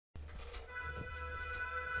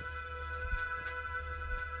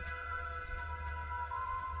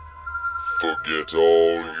Forget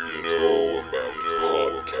all you know about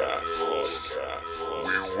podcasts.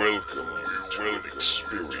 We welcome you to an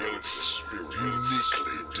experience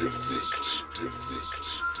uniquely different.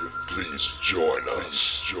 Please join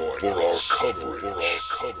us for our coverage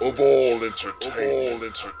of all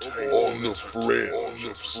entertainment on the fringe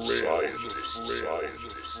of society.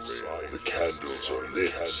 The candles are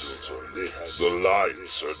lit, the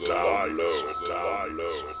lights are down low.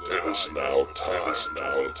 It is now time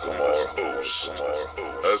to welcome our host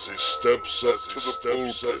as he steps up to the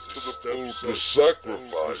pulpit. The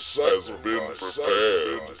sacrifice has been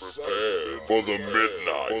prepared for the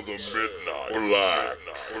midnight black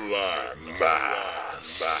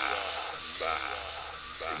mass.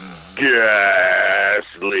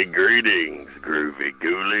 Ghastly greetings, groovy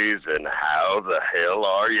ghoulies, and how the hell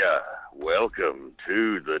are ya? Welcome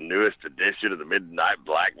to the newest edition of the Midnight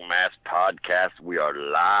Black Mass podcast. We are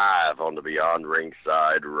live on the Beyond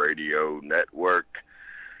Ringside Radio Network.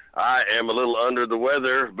 I am a little under the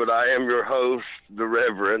weather, but I am your host, the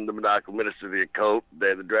Reverend, the Maniacal Minister of the Occult,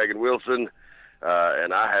 Dan the Dragon Wilson.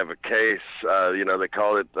 And I have a case, they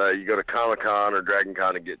call it, you go to Comic-Con or Dragon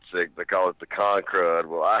Con and get sick, they call it the Con Crud.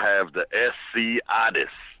 Well, I have the SC-itis.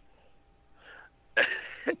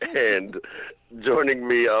 And joining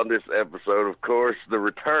me on this episode, of course, the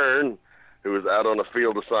return, who was out on a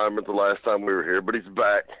field assignment the last time we were here, but he's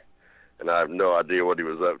back. And I have no idea what he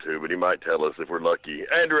was up to, but he might tell us if we're lucky.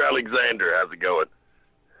 Andrew Alexander, how's it going?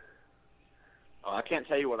 Oh, I can't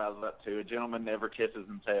tell you what I was up to. A gentleman never kisses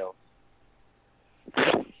and tells.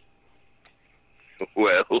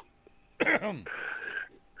 Well,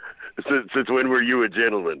 since when were you a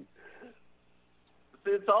gentleman?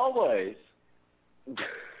 Since always.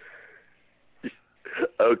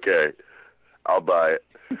 Okay, I'll buy it.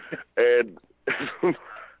 And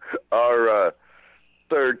our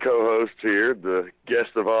third co-host here, the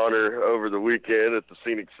guest of honor over the weekend at the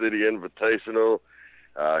Scenic City Invitational.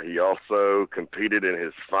 He also competed in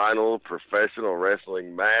his final professional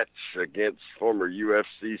wrestling match against former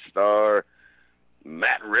UFC star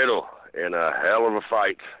Matt Riddle in a hell of a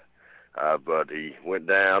fight. But he went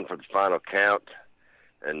down for the final count,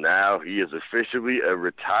 and now he is officially a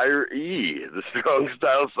retiree, the Strong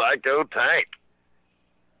Style Psycho Tank.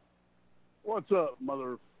 What's up,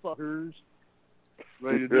 motherfuckers?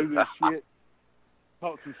 Ready to do this shit?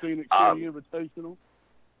 Talk some Scenic City Invitational?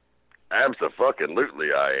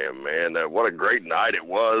 Absolutely, I am, man. What a great night it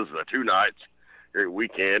was. 2 nights, great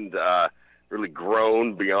weekend. Really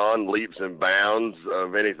grown beyond leaps and bounds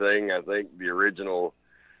of anything I think the original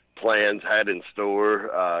plans had in store.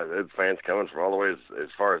 There's fans coming from all the way as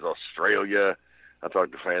far as Australia. I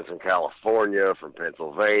talked to fans from California, from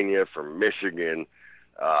Pennsylvania, from Michigan.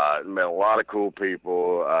 Met a lot of cool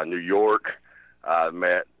people. New York.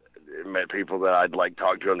 Met people that I'd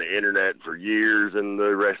talked to on the internet for years in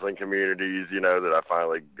the wrestling communities, that I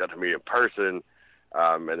finally got to meet in person.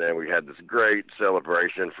 And then we had this great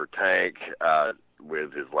celebration for Tank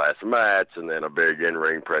with his last match, and then a big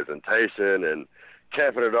in-ring presentation, and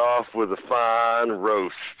capping it off with a fine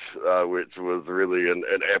roast, which was really an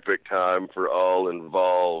epic time for all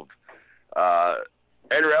involved.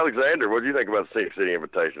 Andrew Alexander, what do you think about the Scenic City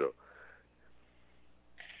Invitational?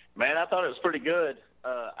 Man, I thought it was pretty good.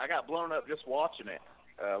 I got blown up just watching it.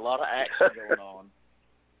 A lot of action going on.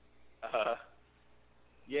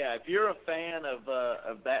 Yeah, if you're a fan of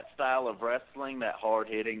that style of wrestling, that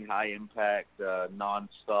hard-hitting, high-impact,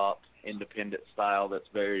 non-stop, independent style that's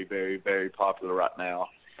very, very, very popular right now,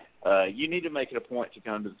 you need to make it a point to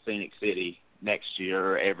come to the Scenic City next year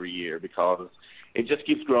or every year, because it just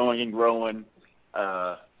keeps growing and growing.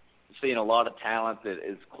 Seeing a lot of talent that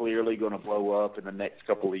is clearly going to blow up in the next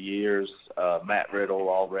couple of years. Matt Riddle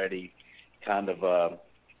already kind of a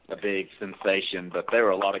big sensation, but there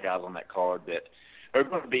are a lot of guys on that card that are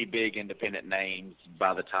going to be big independent names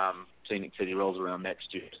by the time Scenic City rolls around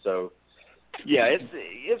next year. So, yeah,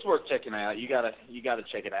 it's worth checking out. You gotta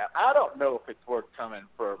check it out. I don't know if it's worth coming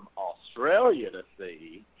from Australia to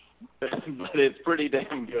see, but it's pretty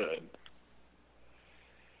damn good.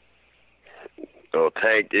 So,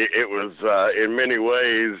 Tank, it was in many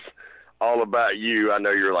ways all about you. I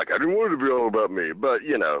know you're like, I didn't want it to be all about me, but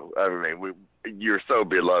you're so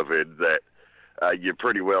beloved that you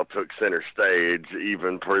pretty well took center stage,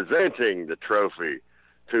 even presenting the trophy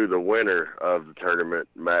to the winner of the tournament,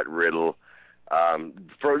 Matt Riddle.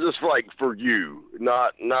 For you,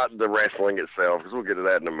 not the wrestling itself, because we'll get to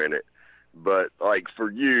that in a minute, but for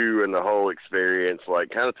you and the whole experience,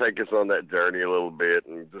 kind of take us on that journey a little bit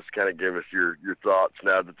and just kind of give us your thoughts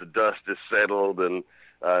now that the dust is settled, and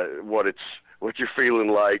what you're feeling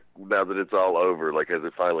like now that it's all over, has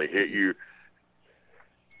it finally hit you?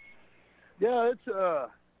 Yeah, it's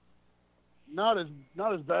not as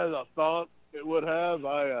bad as I thought it would have.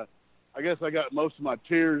 I guess I got most of my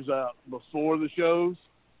tears out before the shows,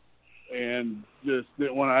 and just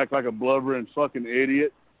didn't want to act like a blubbering fucking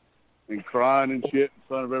idiot and crying and shit in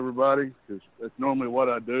front of everybody, because that's normally what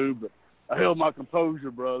I do. But I held my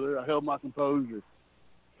composure, brother. I held my composure.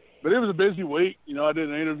 But it was a busy week. You know, I did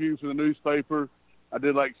an interview for the newspaper. I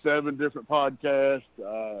did like 7 different podcasts.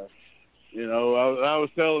 You know, I was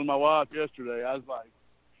telling my wife yesterday, I was like,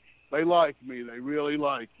 they like me. They really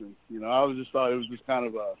like me. You know, I was just thought it was just kind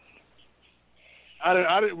of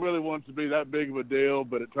I didn't really want it to be that big of a deal,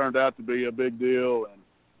 but it turned out to be a big deal. And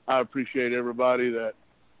I appreciate everybody that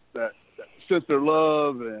sent their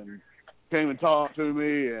love and came and talked to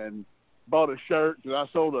me and bought a shirt, because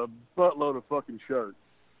I sold a buttload of fucking shirts.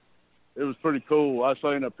 It was pretty cool. I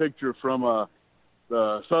seen a picture from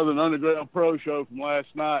the Southern Underground Pro Show from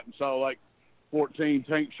last night and saw like 14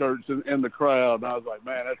 tank shirts in the crowd, and I was like,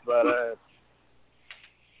 man, that's badass.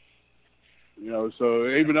 You know, so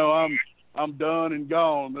even though I'm done and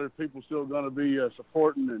gone, there's people still going to be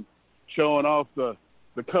supporting and showing off the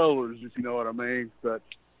colors, if you know what I mean. But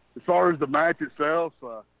as far as the match itself,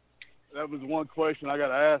 that was one question I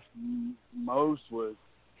got asked most, was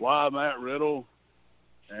why Matt Riddle.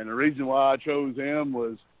 And the reason why I chose him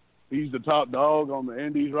was he's the top dog on the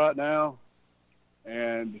indies right now.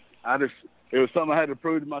 And it was something I had to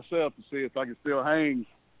prove to myself to see if I could still hang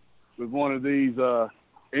with one of these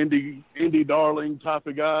indie darling type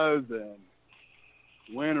of guys, and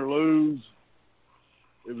win or lose,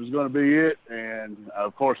 it was going to be it. And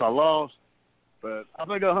of course I lost, but I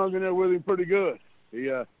think I hung in there with him pretty good. He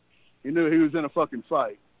knew he was in a fucking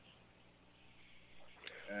fight.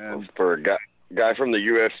 And well, for a guy from the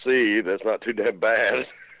UFC, that's not too damn bad.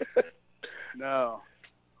 No.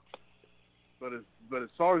 But as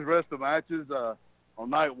far as the rest of the matches, on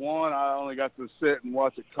night 1, I only got to sit and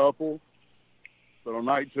watch a couple. But on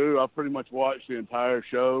night 2, I pretty much watched the entire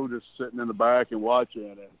show, just sitting in the back and watching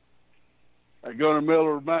it. And that Gunnar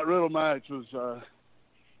Miller-Matt Riddle match was,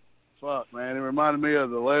 fuck, man. It reminded me of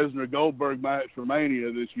the Lesnar-Goldberg match for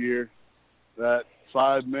Mania this year. That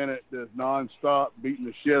 5-minute, just nonstop beating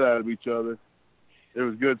the shit out of each other. It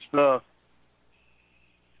was good stuff.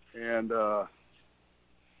 And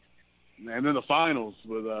then the finals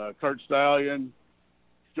with Kurt Stallion,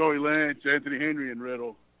 Joey Lynch, Anthony Henry, and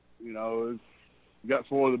Riddle. You know, you got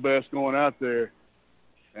 4 of the best going out there.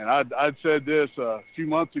 And I'd said this a few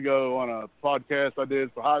months ago on a podcast I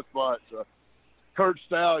did for Hot Spots. Kurt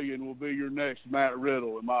Stallion will be your next Matt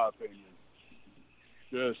Riddle, in my opinion.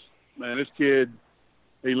 Just, man, this kid,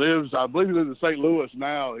 I believe he lives in St. Louis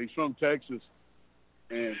now. He's from Texas.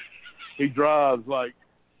 And he drives like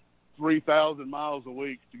 3,000 miles a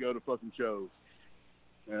week to go to fucking shows.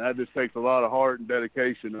 And that just takes a lot of heart and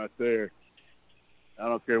dedication right there. I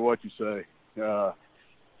don't care what you say. I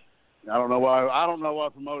don't know why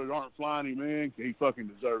promoters aren't flying him in. He fucking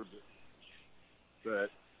deserves it. But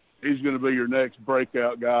he's going to be your next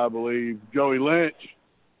breakout guy, I believe. Joey Lynch,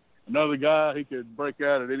 another guy, he could break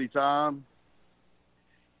out at any time.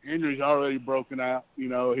 Henry's already broken out. You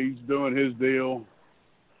know, he's doing his deal.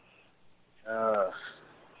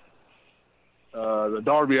 The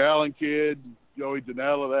Darby Allin kid, Joey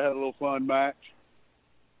Janela, they had a little fun match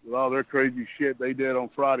with all their crazy shit they did on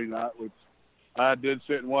Friday night, which I did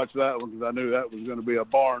sit and watch that one because I knew that was going to be a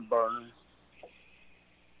barn burner.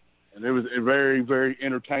 And it was very, very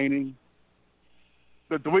entertaining.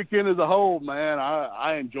 But the weekend as a whole, man,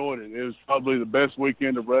 I enjoyed it. It was probably the best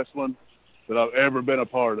weekend of wrestling that I've ever been a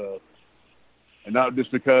part of. And not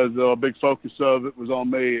just because a big focus of it was on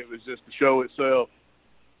me. It was just the show itself,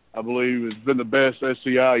 I believe, has been the best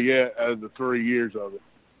SCI yet out of the 3 years of it.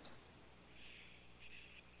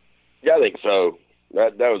 Yeah, I think so.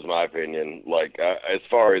 That was my opinion. Like,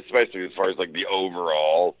 especially as far as like the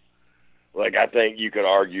overall, like, I think you could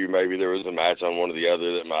argue maybe there was a match on one or the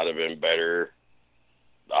other that might have been better.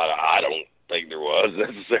 I don't think there was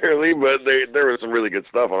necessarily, but there was some really good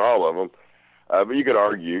stuff on all of them. But you could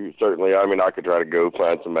argue, certainly. I mean, I could try to go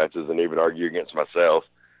find some matches and even argue against myself.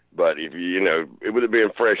 But if you know, it would have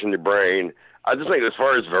been fresh in your brain. I just think as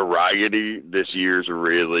far as variety, this year's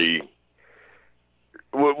was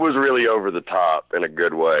really over the top in a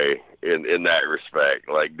good way in that respect.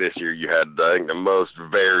 Like this year, you had, I think, the most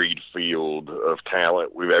varied field of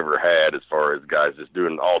talent we've ever had as far as guys just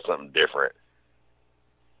doing all something different.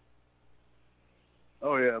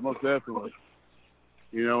 Oh, yeah, most definitely.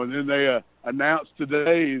 You know, and then they announced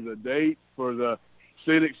today the date for the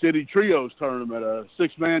Scenic City Trios tournament, a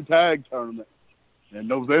 6-man tag tournament in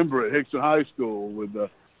November at Hickson High School, with the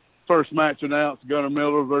first match announced, Gunnar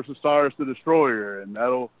Miller versus Cyrus the Destroyer. And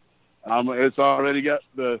that'll It's already got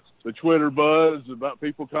the Twitter buzz about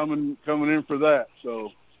people coming in for that.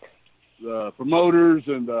 So the promoters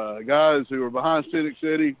and guys who are behind Scenic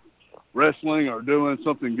City Wrestling are doing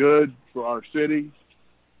something good for our city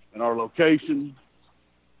and our location,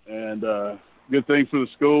 and good thing for the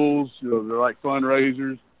schools. They're like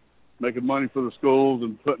fundraisers, making money for the schools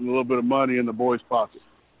and putting a little bit of money in the boys' pocket.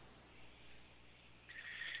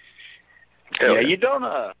 Yeah, you don't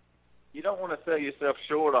want to sell yourself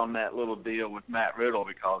short on that little deal with Matt Riddle,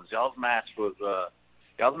 because y'all's match was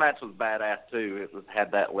badass too. It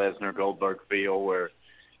had that Lesnar Goldberg feel where,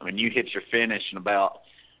 you hit your finish in about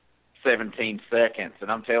 17 seconds,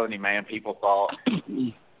 and I'm telling you, man, people thought,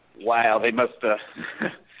 wow, they must have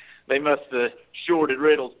shorted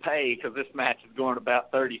Riddle's pay because this match is going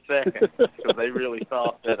about 30 seconds, because they really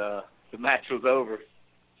thought that the match was over.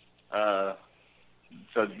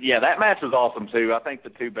 So, yeah, that match was awesome, too. I think the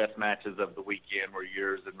two best matches of the weekend were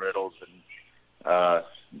yours and Riddle's, and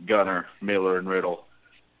Gunner, Miller, and Riddle.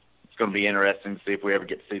 It's going to be interesting to see if we ever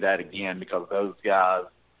get to see that again, because those guys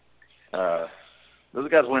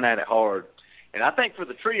went at it hard. And I think for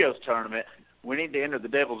the trios tournament, we need to enter the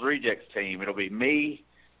Devil's Rejects team. It'll be me,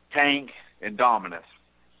 Tank, and Dominus,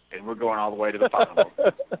 and we're going all the way to the final.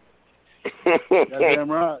 Goddamn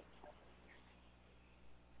right.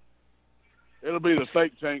 It'll be the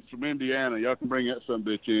fake Tank from Indiana. Y'all can bring that son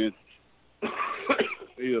bitch in.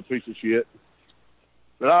 He's a piece of shit.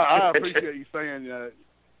 But I appreciate you saying that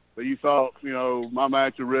you thought, my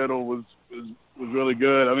match with Riddle was really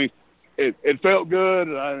good. It felt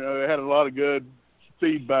good. I had a lot of good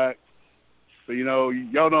feedback. But,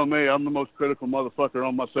 y'all know me. I'm the most critical motherfucker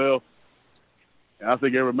on myself. And I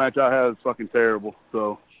think every match I have is fucking terrible.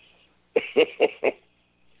 So.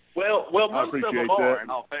 well, most of them are,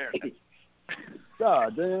 in all fairness.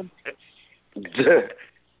 God damn.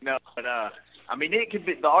 No, but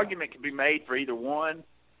the argument could be made for either one.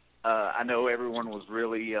 I know everyone was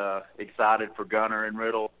really excited for Gunner and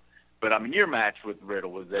Riddle, but your match with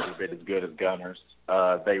Riddle was every bit as good as Gunner's.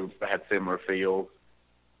 They had similar feels,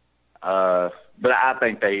 but I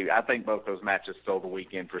think both those matches stole the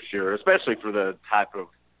weekend for sure, especially for the type of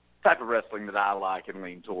wrestling that I like and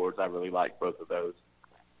lean towards. I really like both of those.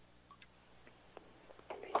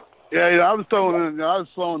 Yeah, I was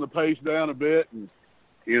slowing the pace down a bit, and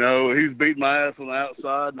he's beating my ass on the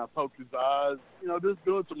outside, and I poked his eyes. Just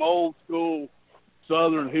doing some old school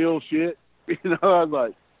Southern Hill shit. I was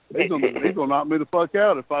like, he's gonna knock me the fuck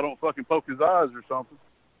out if I don't fucking poke his eyes or something.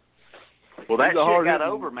 Well, that shit got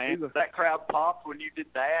over, man. That crowd popped when you did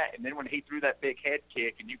that, and then when he threw that big head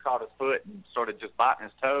kick and you caught his foot and started just biting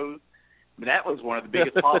his toes, that was one of the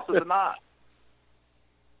biggest pops of the night.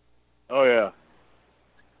 Oh yeah.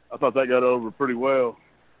 I thought that got over pretty well.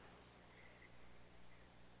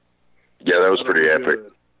 Yeah, that was pretty epic.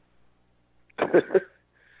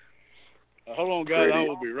 Hold on, guys. I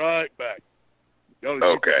will be right back.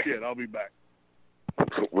 Okay. Shit, I'll be back.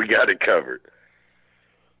 We got it covered.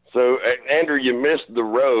 So, Andrew, you missed the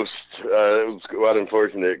roast. It was quite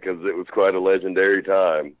unfortunate because it was quite a legendary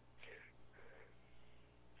time.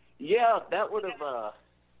 Yeah, that would have...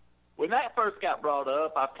 when that first got brought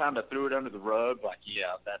up, I kind of threw it under the rug, like,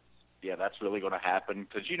 that's really going to happen,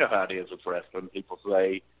 because you know how it is with wrestling. People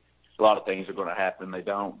say a lot of things are going to happen, they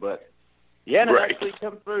don't. But yeah, it actually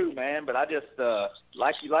come through, man. But I just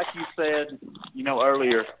like you said,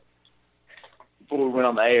 earlier before we went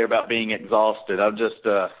on the air about being exhausted. I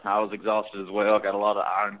was exhausted as well. Got a lot of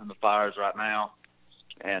irons in the fires right now,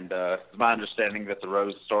 and it's my understanding that the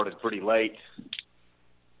roast started pretty late.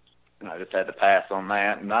 And I just had to pass on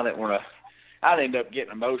that, and I didn't end up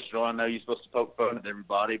getting emotional. I know you're supposed to poke fun at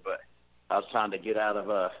everybody, but I was trying to get out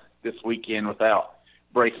of this weekend without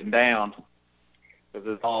breaking down, because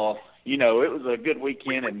it's all, it was a good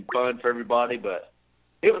weekend and fun for everybody, but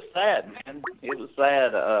it was sad, man. It was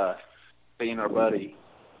sad seeing our buddy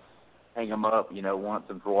hang him up, once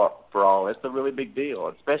and for all. It's a really big deal,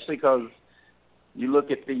 especially because you look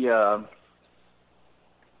at the,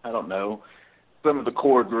 some of the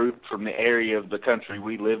core group from the area of the country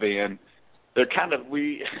we live in. They're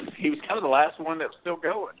he was kind of the last one that was still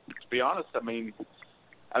going, to be honest.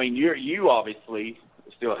 You obviously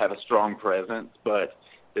still have a strong presence, but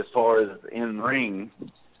as far as in ring,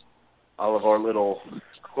 all of our little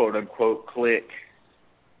quote unquote clique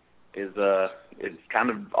is it's kind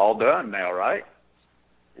of all done now, right?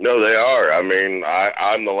 No, they are.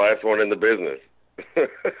 I'm the last one in the business.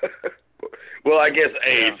 Well, I guess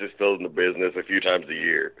Ace is still in the business a few times a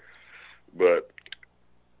year, but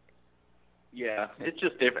yeah, it's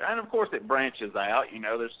just different. And of course, it branches out.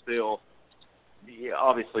 There's still,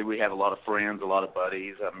 obviously, we have a lot of friends, a lot of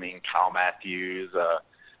buddies. Kyle Matthews,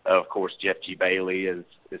 Of course, Jeff G. Bailey is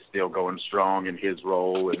still going strong in his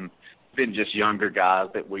role, and then just younger guys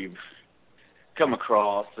that we've come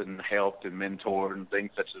across and helped and mentored and things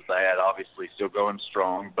such as that. Obviously, still going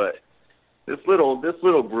strong, but this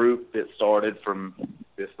little group that started from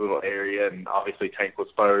this little area, and obviously Tank was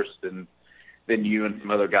first, and then you and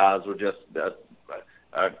some other guys were just a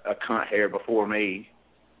cunt hair before me.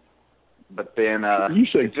 But then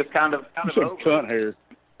it's just kind of over. Cunt hair.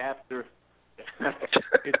 After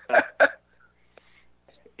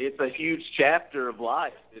it's a huge chapter of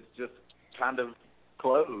life. It's just kind of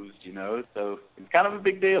closed, you know. So it's kind of a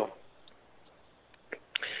big deal.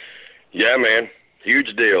 Yeah, man,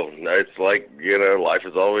 huge deal. It's like, you know, life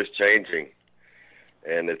is always changing,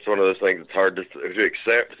 and it's one of those things that's hard to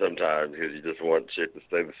accept sometimes because you just want shit to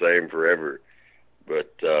stay the same forever.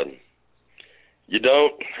 But you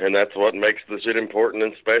don't, and that's what makes the shit important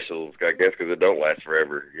and special, I guess, because it don't last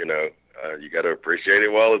forever, you know. You got to appreciate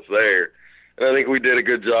it while it's there. And I think we did a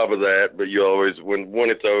good job of that, but you always,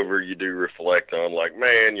 when it's over, you do reflect on, like,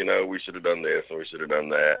 man, you know, we should have done this and we should have done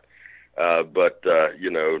that. But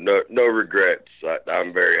you know, no regrets.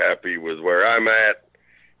 I'm very happy with where I'm at,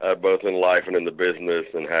 both in life and in the business,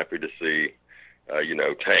 and happy to see, you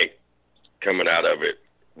know, Tank coming out of it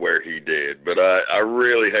where he did. But I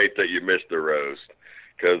really hate that you missed the roast,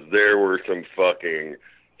 because there were some fucking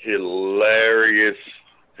hilarious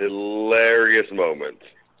moments.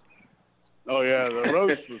 Oh, yeah, the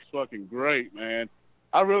roast was fucking great, man.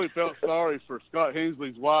 I really felt sorry for Scott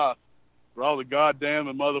Hensley's wife for all the goddamn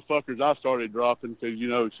and motherfuckers I started dropping, because, you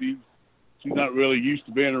know, she's not really used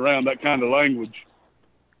to being around that kind of language.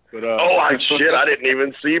 But shit, I didn't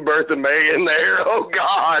even see Bertha May in there. Oh,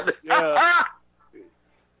 God. Yeah.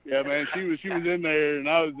 Yeah, man, she was in there, and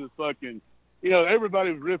I was just fucking, you know,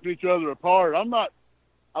 everybody was ripping each other apart.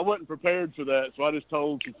 I wasn't prepared for that, so I just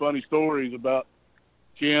told some funny stories about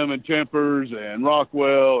Kim and Tempers and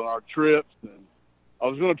Rockwell and our trips. And I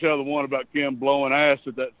was going to tell the one about Kim blowing ass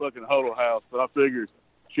at that fucking huddle house, but I figured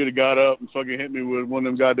should have got up and fucking hit me with one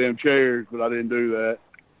of them goddamn chairs, but I didn't do that.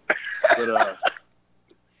 But,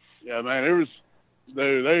 yeah, man, it was,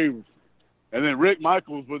 they and then Rick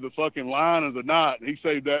Michaels with the fucking line of the night, and he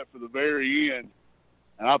saved that for the very end,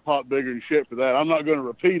 and I popped bigger than shit for that. I'm not going to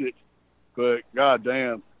repeat it, but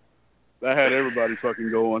goddamn, that had everybody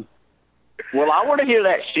fucking going. Well, I want to hear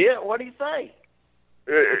that shit. What do you say?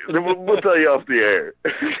 We'll tell you off the air.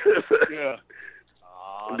 Yeah.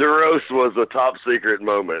 The roast was a top secret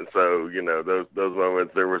moment, so, you know, those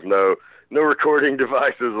moments, there was no recording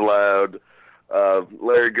devices allowed.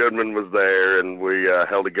 Larry Goodman was there, and we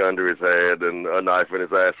held a gun to his head and a knife in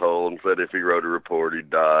his asshole and said if he wrote a report, he'd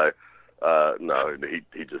die. No,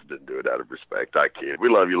 he just didn't do it out of respect. I kid. We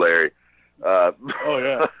love you, Larry. Oh,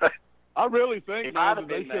 yeah. I really think, man, that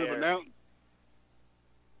they should have announced.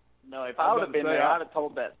 No, if I would have been there, I'd have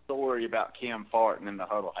told that story about Kim farting in the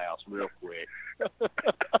huddle house real quick.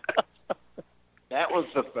 That was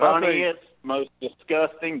the funniest, most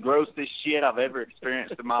disgusting, grossest shit I've ever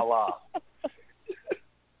experienced in my life.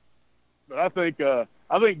 But I think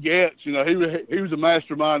Getz, you know, he was a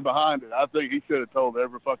mastermind behind it. I think he should have told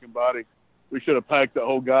every fucking body. We should have packed the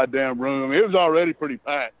whole goddamn room. It was already pretty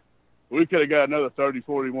packed. We could have got another 30,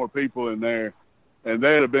 40 more people in there, and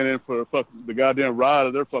they'd have been in for the goddamn ride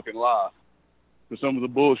of their fucking life for some of the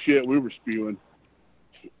bullshit we were spewing.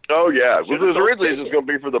 Oh, yeah. It was originally just going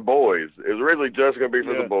to be for the boys. It was originally just going to be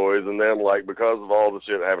for the boys, and then, like, because of all the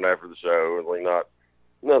shit happened after the show, it was, like,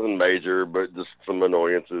 nothing major, but just some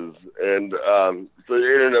annoyances. And so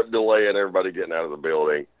it ended up delaying everybody getting out of the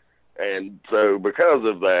building. And so because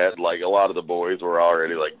of that, like, a lot of the boys were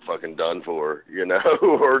already, like, fucking done for, you know,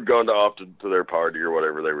 or gone off to their party or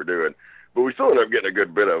whatever they were doing. But we still ended up getting a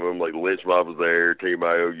good bit of them. Like, Lynch Mob was there, Team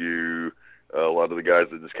IOU, a lot of the guys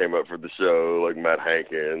that just came up for the show, like Matt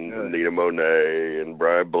Hankins, and Nina Monet, and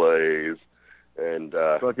Brian Blaze. And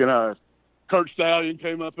fucking Kurt Stallion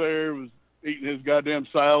came up there, was eating his goddamn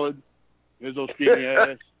salad, his old skinny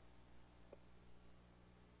ass.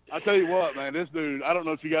 I tell you what, man, this dude, I don't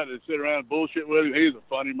know if you got to sit around and bullshit with him. He's a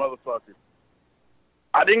funny motherfucker.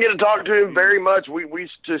 I didn't get to talk to him very much. We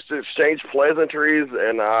just exchanged pleasantries,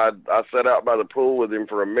 and I sat out by the pool with him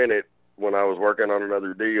for a minute when I was working on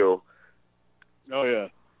another deal. Oh, yeah.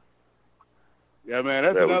 Yeah, man,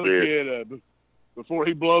 that's another kid, before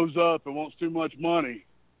he blows up and wants too much money,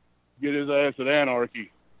 get his ass at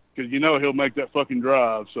Anarchy. Because you know he'll make that fucking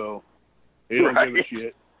drive, so he don't give a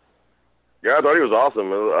shit. Yeah, I thought he was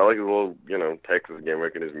awesome. I like his little, you know, Texas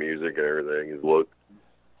gimmick and his music and everything, his look.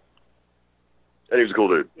 And he was a cool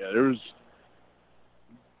dude. Yeah, there was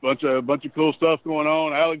a bunch of cool stuff going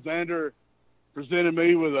on. Alexander presented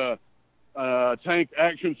me with a Tank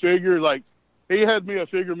action figure. Like, he had me a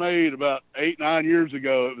figure made about 8-9 years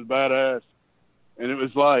ago. It was badass, and it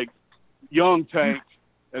was like young Tank,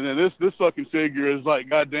 and then this fucking figure is like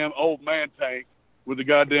goddamn old man Tank with the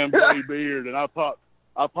goddamn gray beard, and I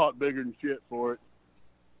popped bigger than shit for it.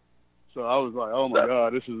 So I was like, oh my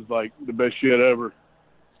god, this is like the best shit ever.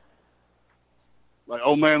 Like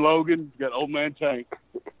old man Logan got old man Tank.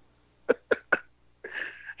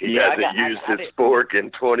 He hasn't used his fork in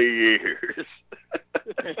 20 years.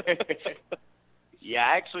 Yeah,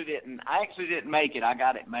 I actually didn't make it. I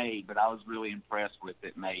got it made, but I was really impressed with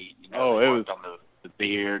it made. You know, it was on the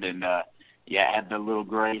beard, and it had the little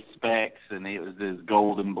gray specks, and it was this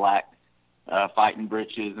gold and black fighting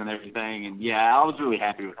breeches and everything. And yeah, I was really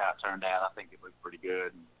happy with how it turned out. I think it looked pretty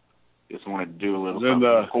good. And just wanted to do a little something.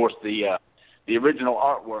 Of course, the original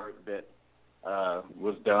artwork that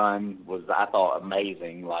was done was, I thought,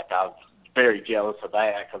 amazing. Like, I was very jealous of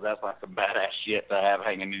that, because that's like some badass shit to have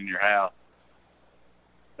hanging in your house.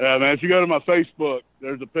 Yeah, man, if you go to my Facebook,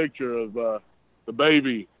 there's a picture of the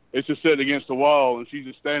baby. It's just sitting against the wall, and she's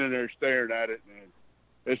just standing there staring at it, and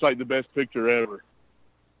it's like the best picture ever.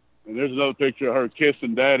 And there's another picture of her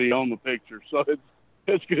kissing Daddy on the picture, so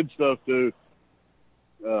it's good stuff, too.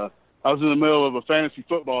 I was in the middle of a fantasy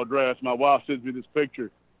football draft. My wife sends me this picture.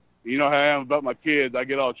 You know how I am about my kids. I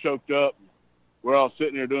get all choked up. We're all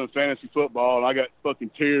sitting there doing fantasy football, and I got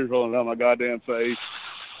fucking tears rolling down my goddamn face.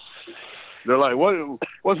 They're like,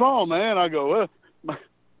 what's wrong, man? I go, well,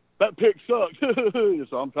 that pick sucked.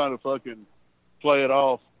 So I'm trying to fucking play it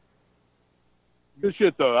off. Good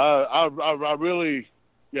shit, though. I really,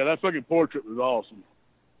 yeah, that fucking portrait was awesome.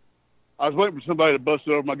 I was waiting for somebody to bust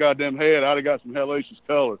it over my goddamn head. I'd have got some hellacious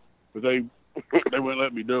color, but they wouldn't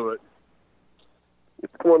let me do it.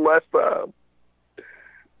 One last time.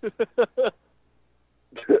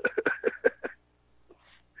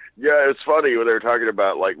 Yeah, it's funny when they were talking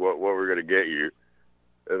about like what we're gonna get you,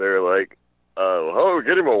 and they're like, "Oh,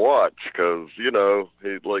 get him a watch, because you know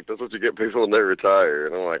he's like that's what you get people when they retire."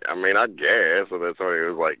 And I'm like, I mean, I guess. And that's why he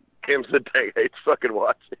was like, Kim said, "Tank hates fucking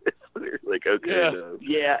watches." And he was like, okay,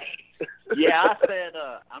 yeah. I said,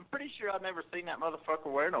 I'm pretty sure I've never seen that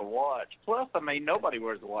motherfucker wearing a watch. Plus, I mean, nobody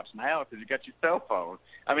wears a watch now because you got your cell phone.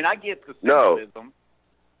 I mean, I get the symbolism.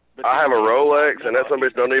 But I have a Rolex, and that some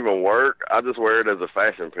bitch don't even work. I just wear it as a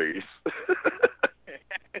fashion piece.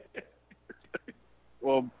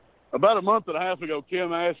 Well, about a month and a half ago,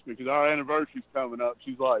 Kim asked me, because our anniversary's coming up.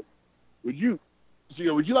 She's like, would you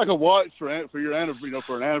like a watch for your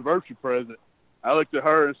for an anniversary present? I looked at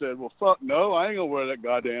her and said, well, fuck no, I ain't gonna wear that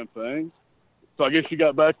goddamn thing. So I guess she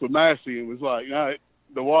got back with Massey and was like, no,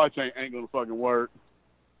 the watch ain't gonna fucking work.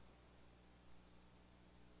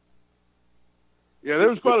 Yeah, there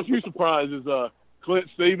was quite a few surprises. Clint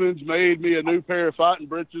Stevens made me a new pair of fighting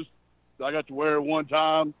breeches I got to wear one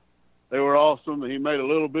time. They were awesome. He made a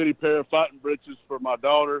little bitty pair of fighting breeches for my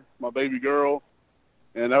daughter, my baby girl.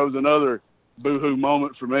 And that was another boo-hoo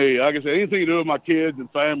moment for me. Like I said, anything to do with my kids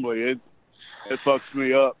and family, it fucks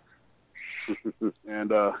me up.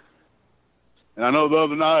 And I know the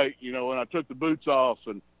other night, you know, when I took the boots off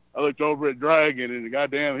and I looked over at Dragon, and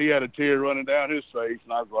goddamn, he had a tear running down his face.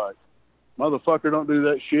 And I was like, motherfucker, don't do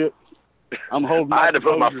that shit. I'm holding I had to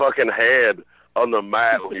put my fucking head on the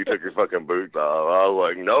mat when you took your fucking boots off. I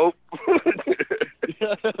was like, nope.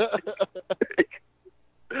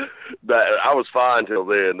 I was fine till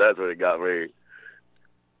then. That's when it got me.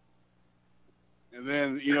 And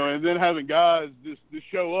then, having guys just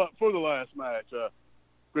show up for the last match.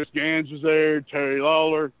 Chris Gans was there, Terry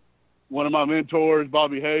Lawler, one of my mentors,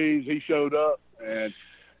 Bobby Hayes, he showed up. And,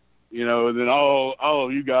 and then all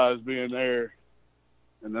of you guys being there.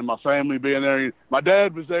 And then my family being there. My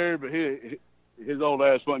dad was there, but his old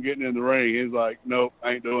ass wasn't getting in the ring. He was like, nope,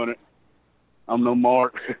 I ain't doing it. I'm no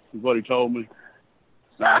Mark, is what he told me.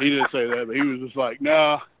 Nah, he didn't say that, but he was just like,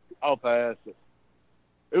 nah, I'll pass it.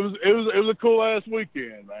 It was a cool ass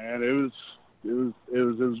weekend, man. It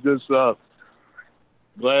was good stuff.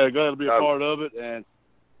 Glad to be a part of it. And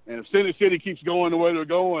if City keeps going the way they're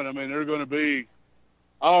going, I mean, they're going to be,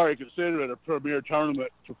 I already consider it a premier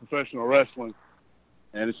tournament for professional wrestling.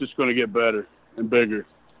 And it's just going to get better and bigger.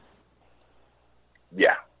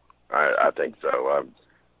 Yeah, I think so.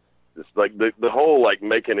 It's like the whole, like,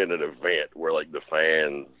 making it an event where, like, the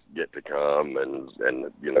fans get to come and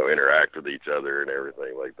interact with each other and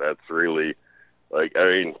everything. Like, that's really, like, I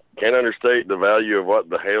mean, can't understate the value of what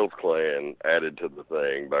the Hales Clan added to the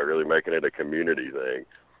thing by really making it a community thing.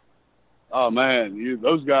 Oh, man,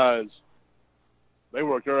 those guys, they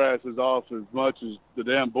work their asses off as much as the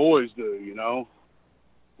damn boys do,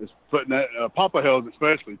 Just putting that, Papa Hales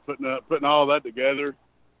especially, putting all that together.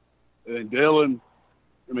 And Dylan,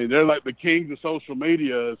 I mean, they're like the kings of social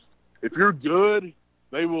media. If you're good,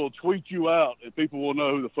 they will tweet you out, and people will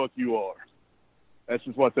know who the fuck you are. That's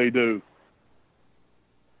just what they do.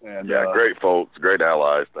 And, yeah, great folks, great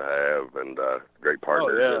allies to have, and great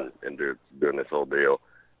partners in doing this whole deal.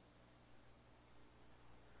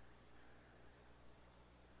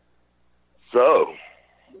 So,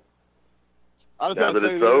 now that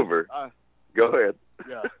it's over, go ahead.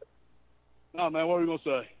 Yeah. No, man, what were you going to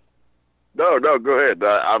say? No, go ahead.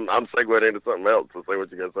 I'm segueing into something else, so say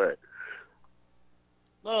what you're going to say.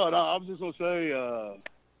 No, I was just going to say,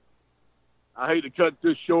 I hate to cut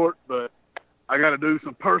this short, but I got to do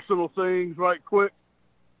some personal things right quick.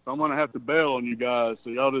 So I'm going to have to bail on you guys. So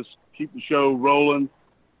y'all just keep the show rolling,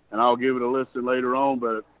 and I'll give it a listen later on.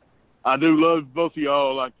 But I do love both of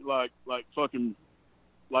y'all like fucking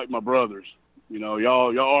like my brothers. You know,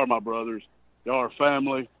 y'all are my brothers. Y'all are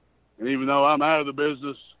family. And even though I'm out of the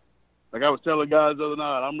business, like I was telling guys the other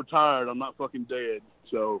night, I'm retired. I'm not fucking dead.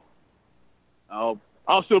 So I'll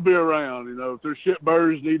still be around. You know, if there's shit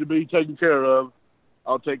birds need to be taken care of,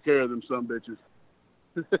 I'll take care of them some bitches.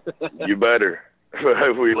 You better.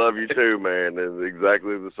 We love you too, man. It's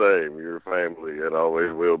exactly the same. You're a family and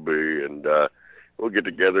always will be. And we'll get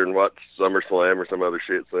together and watch SummerSlam or some other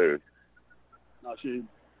shit soon. No, shit.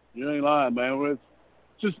 You ain't lying, man.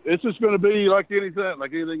 It's just going to be like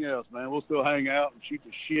anything else, man. We'll still hang out and shoot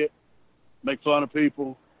the shit, make fun of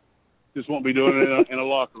people. Just won't be doing it in a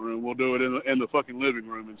locker room. We'll do it in the fucking living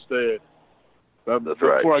room instead. That's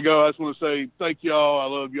right. Before I go, I just want to say thank y'all. I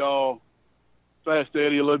love y'all. Fast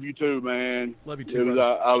Eddie, I love you too, man. Love you too.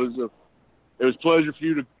 It was a pleasure for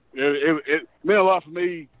you to. It meant a lot for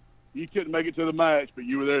me. You couldn't make it to the match, but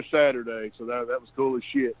you were there Saturday, so that was cool as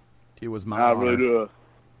shit. It was my honor. I really do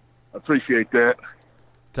appreciate that.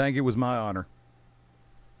 Tank, it was my honor.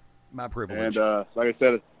 My privilege. And like I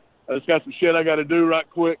said, I just got some shit I got to do right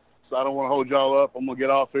quick, so I don't want to hold y'all up. I'm going to get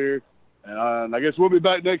off here. And I guess we'll be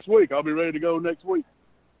back next week. I'll be ready to go next week.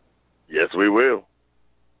 Yes, we will.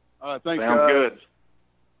 All right, thanks, Sounds good.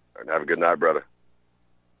 And have a good night, brother.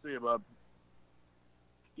 See you, bud.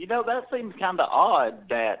 You know, that seems kind of odd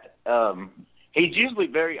that he's usually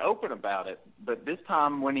very open about it. But this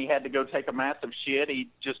time when he had to go take a massive shit, he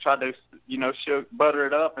just tried to, butter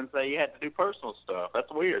it up and say he had to do personal stuff.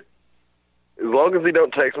 That's weird. As long as he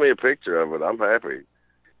don't text me a picture of it, I'm happy.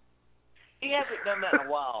 He hasn't done that in a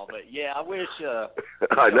while, but yeah, I wish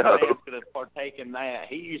I know. fans could have partaken in that.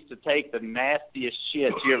 He used to take the nastiest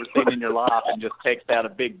shit you ever seen in your life and just text out a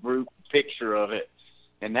big group picture of it,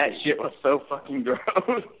 and that shit was so fucking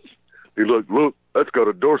gross. He look, that's got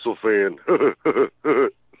a dorsal fin.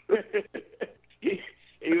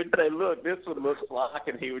 He would say, look, this one looks like,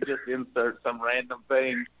 and he would just insert some random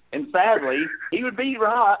thing. And sadly, he would be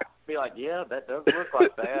right. Be like, yeah, that does look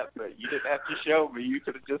like that, but you didn't have to show me. You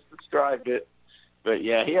could have just described it. But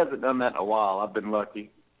yeah, he hasn't done that in a while. I've been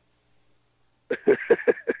lucky.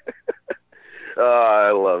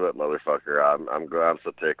 I love it, motherfucker. I'm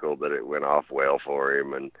so tickled that it went off well for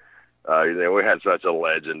him, and we had such a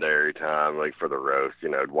legendary time, like for the roast.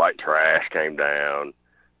 White Trash came down.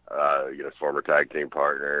 His former tag team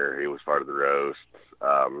partner, he was part of the roast.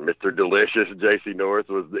 Mr. Delicious, JC North,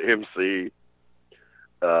 was the MC.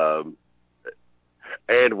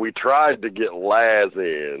 And we tried to get Laz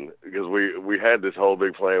in because we had this whole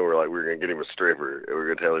big plan where we were going to get him a stripper. And we were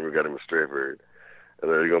going to tell him we got him a stripper.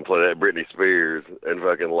 And then we were going to play that Britney Spears, and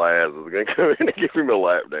fucking Laz was going to come in and give him a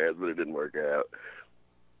lap dance, but it didn't work out.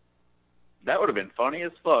 That would have been funny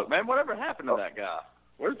as fuck. Man, whatever happened to that guy?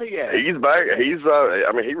 Where's he at? He's back. He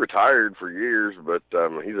retired for years, but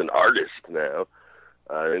he's an artist now.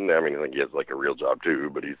 And I think he has a real job too,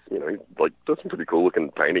 but he's does some pretty cool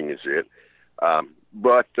looking painting and shit.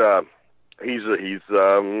 But he's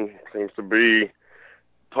seems to be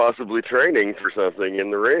possibly training for something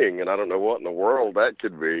in the ring, and I don't know what in the world that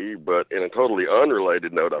could be. But in a totally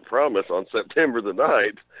unrelated note, I promise, on September the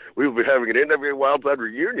 9th, we will be having an NWA Wildside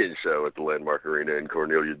reunion show at the Landmark Arena in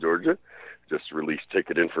Cornelia, Georgia. Just released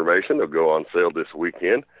ticket information. They'll go on sale this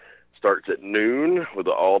weekend. Starts at noon with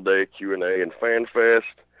an all-day Q&A and Fan Fest.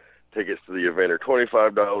 Tickets to the event are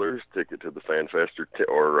 $25. Ticket to the Fan Fest are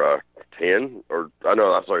 $10. They're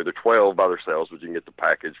 $12 by themselves, but you can get the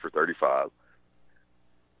package for $35.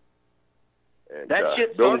 And, that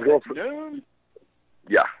shit starts at noon?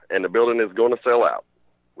 Yeah, and the building is going to sell out.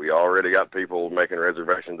 We already got people making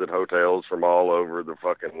reservations at hotels from all over the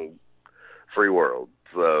fucking free world.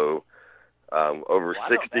 So over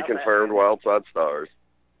 60 confirmed Wildside stars.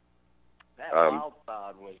 That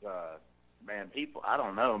Wildside was, man, people, I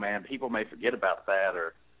don't know, man. People may forget about that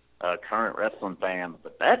or current wrestling fan,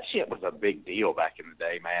 but that shit was a big deal back in the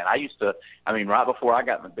day, man. Right before I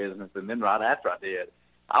got in the business and then right after I did,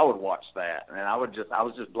 I would watch that, and I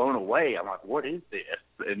was just blown away. I'm like, what is this?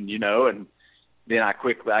 And, and then I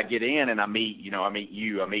get in and I meet you, I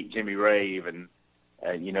meet Jimmy Rave, and,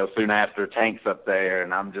 soon after Tank's up there,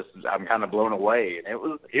 and I'm kind of blown away. And it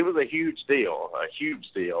was a huge deal.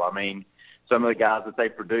 I mean, some of the guys that they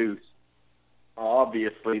produced,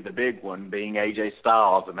 obviously the big one being AJ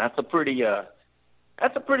Styles, and that's a pretty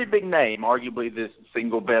big name, arguably the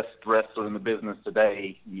single best wrestler in the business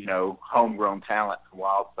today, homegrown talent from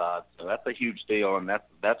Wildside. So that's a huge deal, and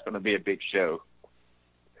that's going to be a big show.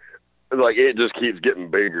 Like, it just keeps getting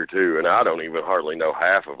bigger too, and I don't even hardly know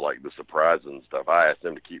half of like the surprises and stuff. I asked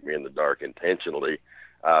them to keep me in the dark intentionally.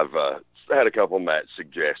 I've had a couple match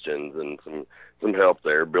suggestions and some help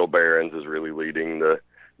there. Bill Behrens is really leading the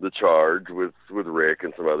charge with Rick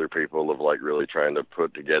and some other people of like really trying to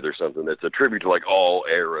put together something that's a tribute to like all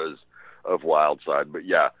eras of Wildside. But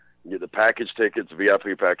yeah, you get the package tickets.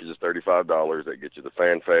 VIP package is $35. That gets you the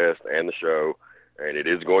Fan Fest and the show, and it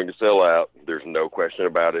is going to sell out. There's no question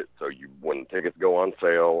about it. So when tickets go on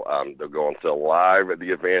sale, they'll go on sale live at the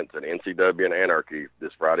events at NCW and Anarchy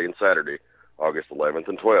this Friday and Saturday, August 11th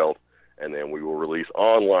and 12th, and then we will release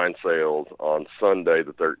online sales on Sunday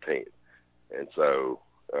the 13th. And so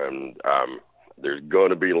there's going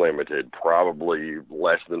to be limited, probably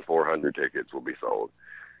less than 400 tickets will be sold.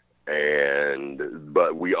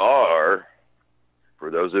 But we are, for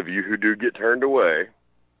those of you who do get turned away,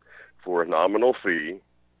 for a nominal fee,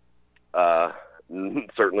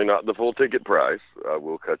 certainly not the full ticket price.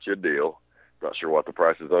 We'll cut you a deal. Not sure what the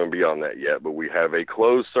price is going to be on that yet, but we have a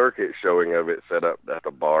closed circuit showing of it set up at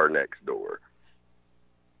the bar next door.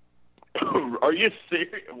 Are you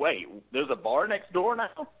serious? Wait, there's a bar next door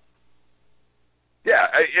now? Yeah,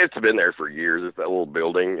 it's been there for years. It's that little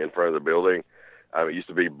building in front of the building. It used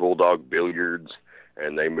to be Bulldog Billiards,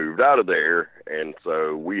 and they moved out of there, and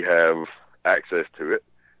so we have access to it,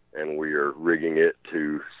 and we are rigging it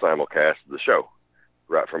to simulcast the show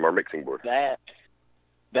right from our mixing board.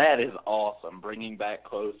 That is awesome, bringing back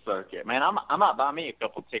closed circuit. Man, I might buy me a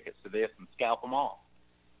couple tickets to this and scalp them all.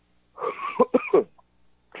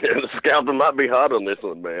 Yeah, the scalping might be hot on this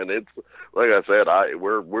one, man. It's like I said,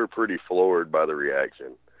 we're pretty floored by the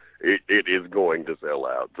reaction. It is going to sell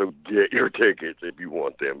out, so get your tickets if you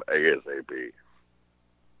want them ASAP.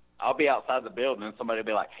 I'll be outside the building and somebody will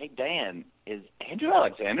be like, "Hey Dan, is Andrew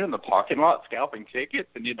Alexander in the parking lot scalping tickets?"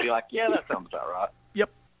 And you'd be like, "Yeah, that sounds about right." Yep.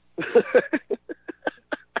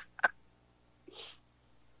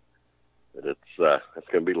 It's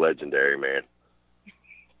going to be legendary, man.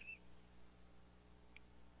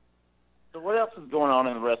 So what else is going on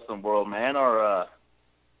in the wrestling world, man? Our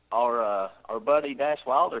buddy Dash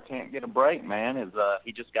Wilder can't get a break, man.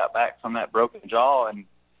 He just got back from that broken jaw, and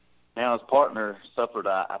now his partner suffered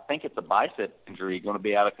I think it's a bicep injury, going to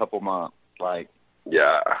be out a couple months. Like,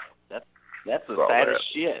 yeah, that's the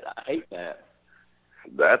saddest shit. I hate that.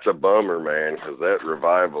 That's a bummer, man, because that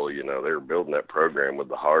Revival, they were building that program with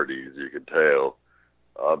the Hardys, you could tell,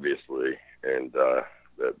 obviously, and that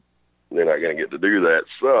they're not going to get to do that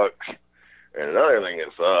sucks. And another thing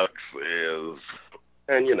that sucks is,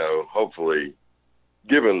 and, hopefully,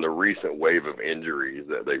 given the recent wave of injuries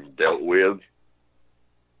that they've dealt with,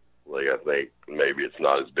 like, I think maybe it's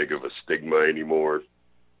not as big of a stigma anymore.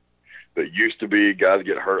 That used to be guys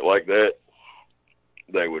get hurt like that,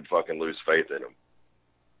 they would fucking lose faith in them.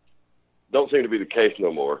 Don't seem to be the case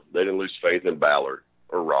no more. They didn't lose faith in Balor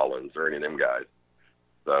or Rollins or any of them guys.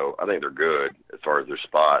 So I think they're good as far as their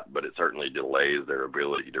spot, but it certainly delays their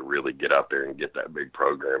ability to really get out there and get that big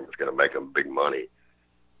program. It's going to make them big money.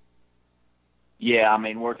 Yeah, I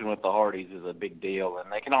mean, working with the Hardys is a big deal, and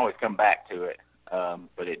they can always come back to it.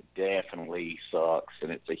 But it definitely sucks, and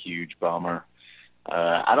it's a huge bummer.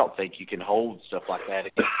 I don't think you can hold stuff like that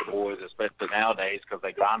against the boys, especially nowadays, because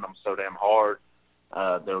they grind them so damn hard.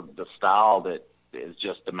 The style that is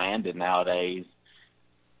just demanded nowadays,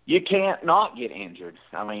 you can't not get injured.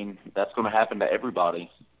 I mean, that's going to happen to everybody,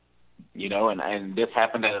 and this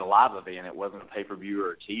happened at a live event. It wasn't a pay-per-view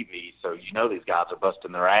or a TV, so these guys are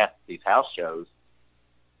busting their ass at these house shows.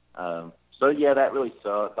 So, yeah, that really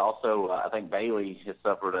sucks. Also, I think Bayley has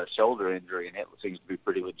suffered a shoulder injury, and it seems to be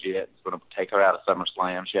pretty legit. It's going to take her out of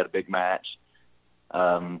SummerSlam. She had a big match.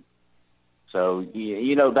 So,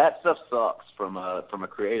 that stuff sucks from a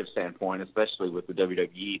creative standpoint, especially with the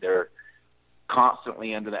WWE. They're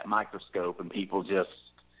constantly under that microscope, and people just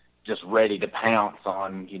ready to pounce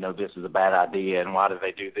on, this is a bad idea, and why did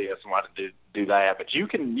they do this, and why did they do that? But you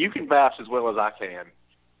can vouch as well as I can.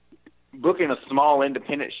 booking a small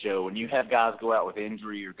independent show when you have guys go out with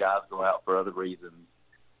injury or guys go out for other reasons,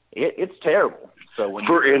 it's terrible. So when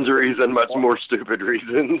for injuries and much more stupid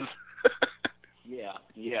reasons.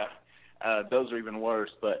 Yeah. Those are even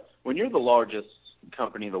worse. But when you're the largest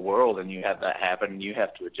company in the world and you have that happen and you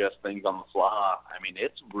have to adjust things on the fly, I mean,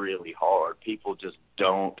 it's really hard. People just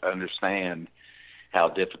don't understand how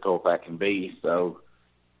difficult that can be. So,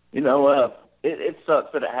 it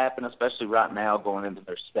sucks that it happened, especially right now going into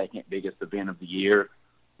their second biggest event of the year.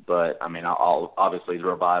 But, I mean, obviously the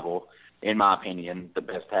Revival, in my opinion, the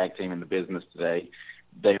best tag team in the business today.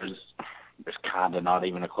 There's kind of not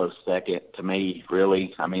even a close second to me,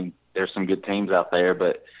 really. I mean, there's some good teams out there,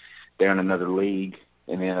 but they're in another league.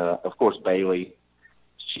 And then, of course, Bayley,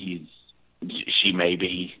 she may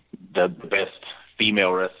be the best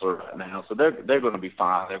female wrestler right now. So they're going to be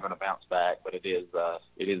fine. They're going to bounce back, but it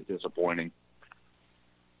is disappointing.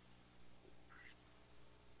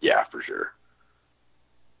 Yeah, for sure.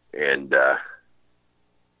 And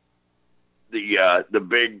the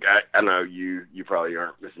big, I know you probably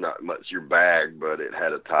aren't, it's not much your bag, but it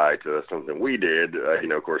had a tie to something we did.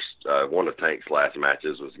 Of course, one of Tank's last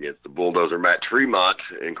matches was against the Bulldozer Matt Tremont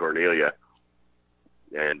in Cornelia.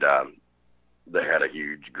 And they had a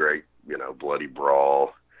huge, great, bloody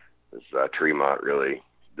brawl. This Tremont really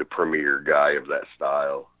the premier guy of that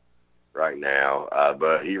style right now.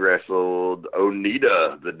 But he wrestled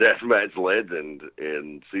Onita, the deathmatch legend,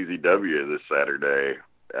 in CZW this Saturday.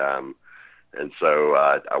 And so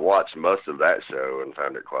I watched most of that show and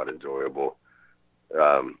found it quite enjoyable.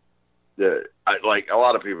 Like a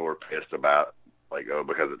lot of people were pissed about,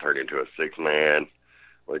 because it turned into a 6-man.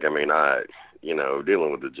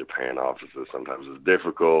 Dealing with the Japan offices sometimes is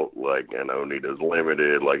difficult. And Onita's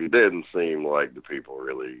limited. It didn't seem like the people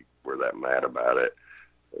really were that mad about it.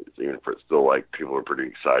 Even if it's still people are pretty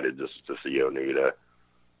excited just to see Onita.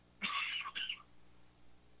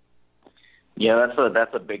 Yeah,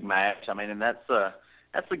 that's a big match. I mean, and that's a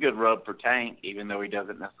good rub for Tank, even though he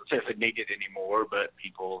doesn't necessarily need it anymore. But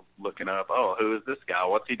people looking up, oh, who is this guy?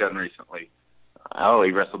 What's he done recently? Oh,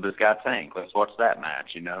 he wrestled this guy Tank. Let's watch that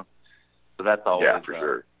match. So that's always for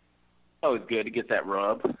sure. Always good to get that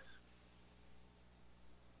rub.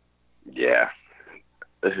 Yeah,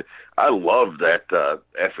 I love that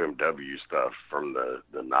FMW stuff from the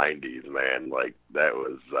 90s, man. That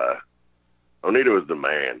was Onita was the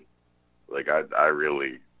man. I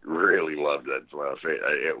really, really loved that as well.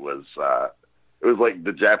 It was like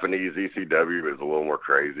the Japanese ECW, but it was a little more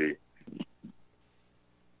crazy.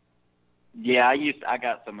 Yeah, I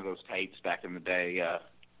got some of those tapes back in the day,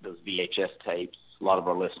 those VHS tapes. A lot of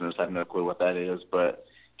our listeners have no clue what that is, but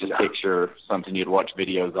just picture something you'd watch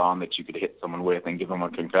videos on that you could hit someone with and give them a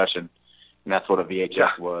concussion. And that's what a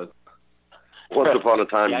VHS was. Once upon a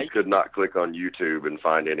time, you could not click on YouTube and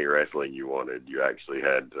find any wrestling you wanted. You actually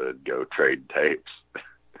had to go trade tapes.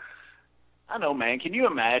 I know, man. Can you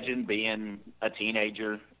imagine being a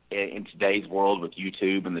teenager in today's world with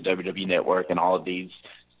YouTube and the WWE Network and all of these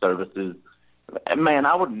services? Man,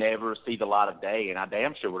 I would never see the light of day, and I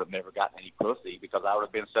damn sure would have never gotten any pussy because I would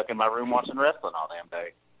have been stuck in my room watching wrestling all damn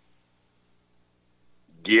day.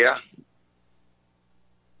 Yeah.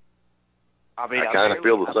 I mean, I kind of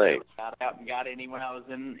feel the same. I got out and got any when I was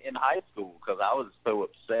in high school because I was so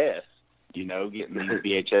obsessed, getting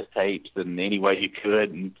these VHS tapes and any way you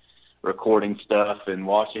could and recording stuff and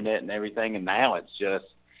watching it and everything. And now it's just,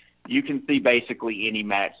 you can see basically any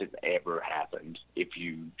match that's ever happened if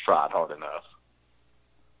you tried hard enough.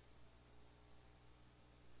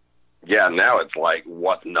 Yeah, now it's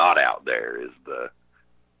what's not out there is the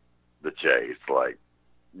chase.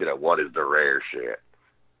 What is the rare shit?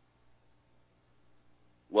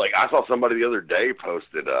 I saw somebody the other day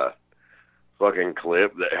posted a fucking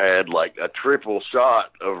clip that had a triple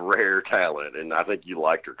shot of rare talent, and I think you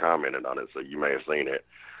liked or commented on it, so you may have seen it.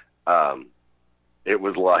 It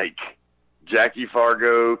was Jackie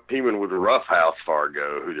Fargo teaming with Roughhouse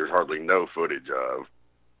Fargo, who there's hardly no footage of,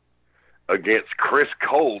 against Chris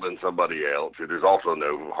Cold and somebody else, who there's also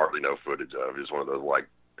hardly no footage of. Just one of those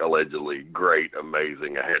allegedly great,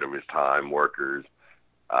 amazing, ahead of his time workers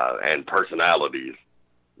and personalities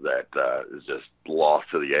that is just lost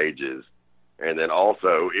to the ages. And then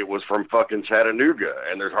also, it was from fucking Chattanooga,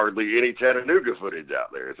 and there's hardly any Chattanooga footage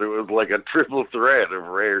out there. So it was a triple threat of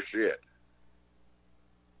rare shit.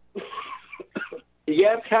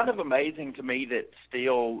 Yeah, it's kind of amazing to me that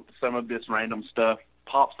still some of this random stuff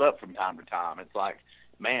pops up from time to time. It's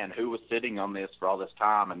man, who was sitting on this for all this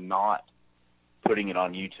time and not putting it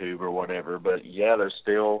on YouTube or whatever? But yeah, there's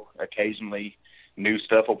still occasionally new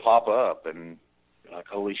stuff will pop up, and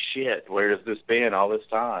holy shit, where has this been all this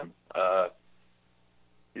time?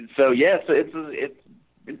 So yes,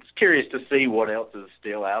 it's curious to see what else is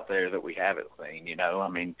still out there that we haven't seen. You know, I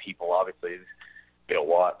mean, people obviously, Bill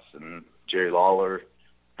Watts and Jerry Lawler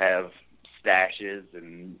have stashes,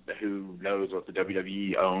 and who knows what the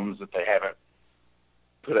WWE owns that they haven't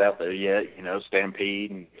put out there yet. You know,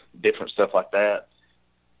 Stampede and different stuff like that.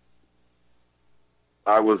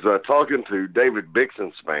 I was talking to David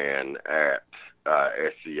Bixens's fan at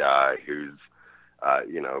SCI, who's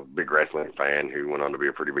big wrestling fan who went on to be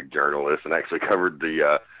a pretty big journalist and actually covered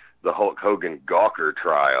the Hulk Hogan Gawker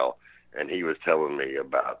trial, and he was telling me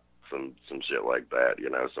about some shit like that, you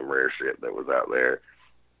know, some rare shit that was out there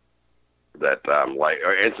that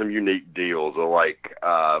and some unique deals. Like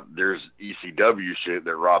there's ECW shit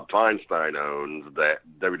that Rob Feinstein owns that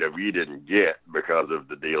WWE didn't get because of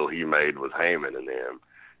the deal he made with Heyman and them.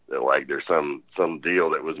 That like there's some deal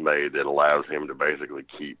that was made that allows him to basically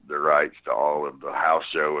keep the rights to all of the house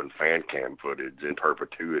show and fan cam footage in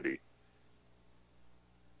perpetuity.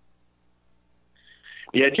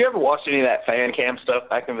 Yeah, did you ever watch any of that fan cam stuff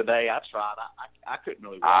back in the day? I tried. I couldn't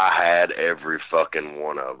really watch I had every fucking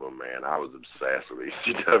one of them, man. I was obsessed with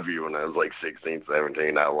ECW when I was like 16,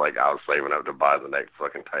 17. I was saving up to buy the next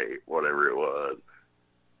fucking tape, whatever it was.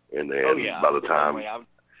 And then by the time...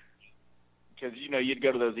 Because, you know, you'd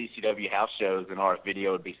go to those ECW house shows and our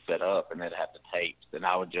video would be set up and they'd have the tapes. And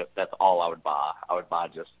that's all I would buy. I would buy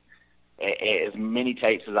just as many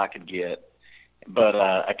tapes as I could get. But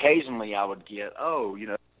occasionally I would get,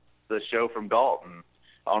 the show from Dalton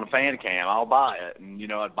on a fan cam. I'll buy it. And, you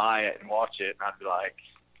know, I'd buy it and watch it. And I'd be like,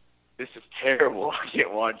 this is terrible. I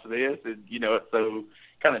can't watch this. And, you know, it's so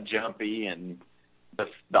kind of jumpy and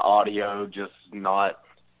the audio just not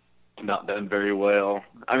done very well.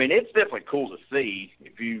 I mean, it's definitely cool to see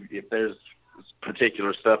if there's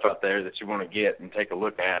particular stuff out there that you want to get and take a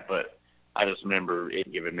look at. But I just remember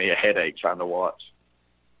it giving me a headache trying to watch.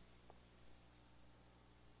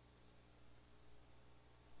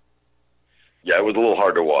 Yeah, it was a little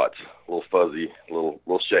hard to watch, a little fuzzy, a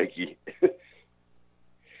little shaky.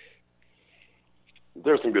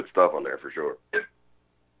 There's some good stuff on there for sure.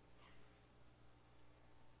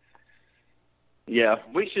 Yeah,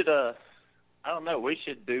 we should. I don't know. We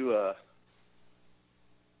should do a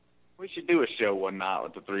show one night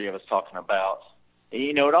with the three of us talking about.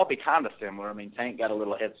 You know, it'd all be kind of similar. I mean, Tank got a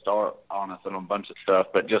little head start on us on a bunch of stuff,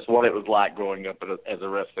 but just what it was like growing up as a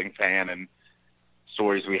wrestling fan and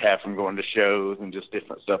stories we have from going to shows and just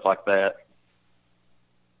different stuff like that.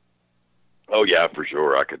 Oh yeah, for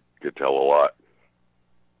sure. I could tell a lot.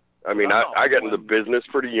 I mean, I got into business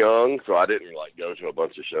pretty young, so I didn't go to a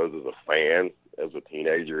bunch of shows as a fan as a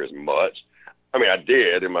teenager as much. I mean, I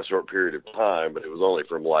did in my short period of time, but it was only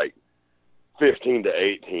from 15 to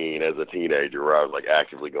 18 as a teenager where I was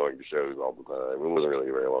actively going to shows all the time. It wasn't really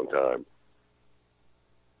a very long time.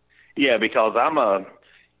 Yeah, because I'm a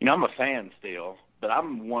fan still, but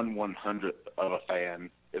I'm 1/100th of a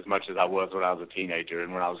fan as much as I was when I was a teenager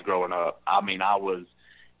and when I was growing up. I mean, I was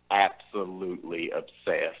absolutely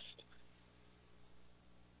obsessed.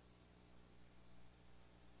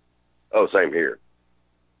 Oh, same here.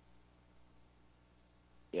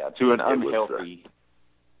 Yeah, to an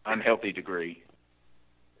unhealthy degree.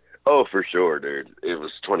 Oh, for sure, dude. It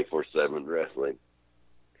was 24/7 wrestling.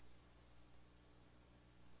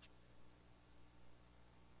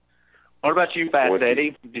 What about you, Fast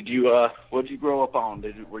Eddie? Did you what did you grow up on?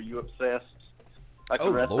 Were you obsessed like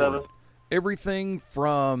the rest of us? Everything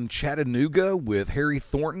from Chattanooga with Harry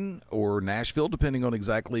Thornton or Nashville, depending on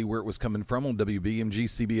exactly where it was coming from on WBMG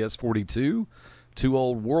CBS 42, to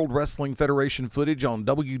old World Wrestling Federation footage on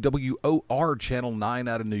WWOR Channel 9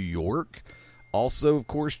 out of New York. Also, of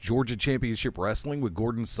course, Georgia Championship Wrestling with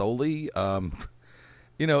Gordon Soley.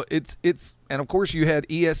 You know, it's and of course you had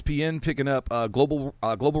ESPN picking up Global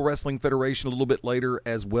Wrestling Federation a little bit later,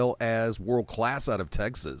 as well as World Class out of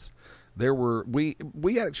Texas.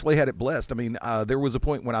 We actually had it blessed. I mean, there was a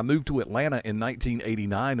point when I moved to Atlanta in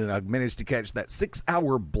 1989, and I managed to catch that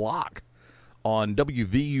 6-hour block on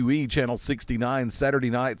WVUE Channel 69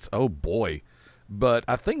 Saturday nights. Oh boy! But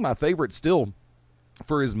I think my favorite still,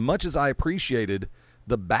 for as much as I appreciated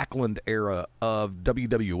the Backlund era of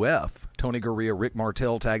WWF, Tony Gurria, Rick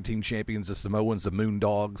Martel, tag team champions, the Samoans, the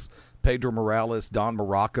Moondogs, Pedro Morales, Don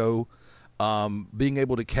Morocco, being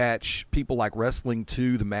able to catch people like Wrestling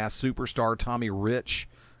 2, the Masked Superstar, Tommy Rich,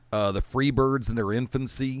 the Freebirds in their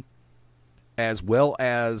infancy, as well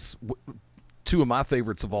as two of my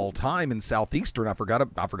favorites of all time in Southeastern. I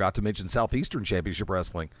forgot to mention Southeastern Championship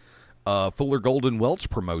Wrestling, Fuller Golden Welch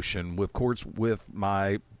promotion, with course with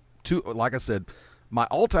my two, like I said, my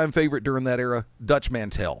all-time favorite during that era, Dutch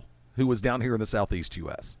Mantell, who was down here in the Southeast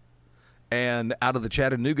U.S. And out of the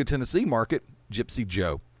Chattanooga, Tennessee market, Gypsy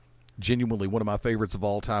Joe. Genuinely one of my favorites of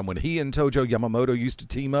all time. When he and Tojo Yamamoto used to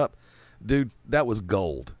team up, dude, that was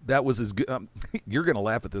gold. That was as good. You're going to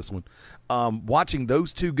laugh at this one. Watching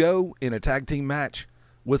those two go in a tag team match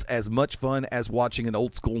was as much fun as watching an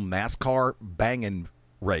old school NASCAR banging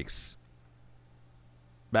race.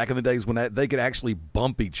 Back in the days when they could actually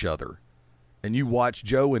bump each other. And you watch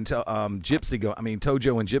Joe and Tojo and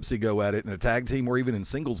Gypsy go at it in a tag team or even in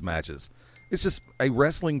singles matches. It's just a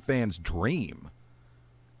wrestling fan's dream.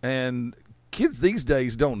 And kids these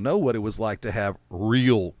days don't know what it was like to have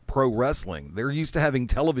real pro wrestling. They're used to having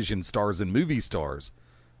television stars and movie stars.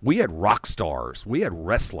 We had rock stars. We had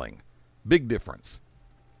wrestling. Big difference.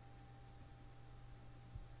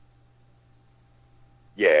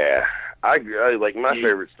 Yeah, I like my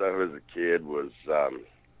favorite stuff as a kid was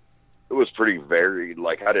it was pretty varied.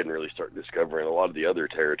 Like I didn't really start discovering a lot of the other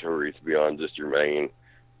territories beyond just your main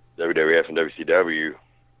WWF and WCW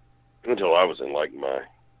until I was in like my,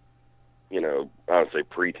 I would say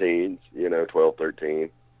preteens, 12, 13.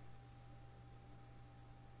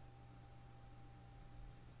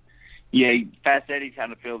 Yeah, Fast Eddie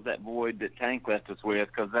kind of fills that void that Tank left us with,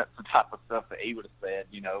 because that's the type of stuff that he would have said,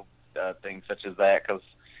 things such as that, because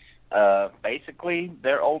basically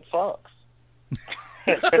they're old fucks.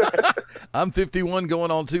 I'm 51 going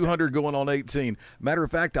on 200 going on 18. Matter of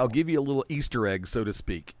fact, I'll give you a little Easter egg, so to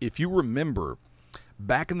speak. If you remember,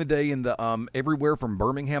 back in the day in the everywhere from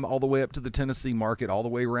Birmingham all the way up to the Tennessee market, all the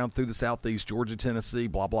way around through the Southeast, Georgia, Tennessee,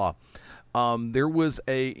 blah, blah. There was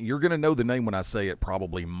you're going to know the name when I say it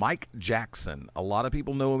probably, Mike Jackson. A lot of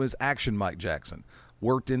people know him as Action Mike Jackson.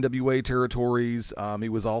 Worked NWA territories. He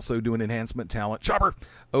was also doing enhancement talent chopper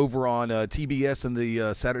over on TBS in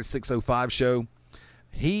the Saturday 605 show.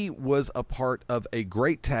 He was a part of a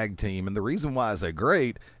great tag team, and the reason why I say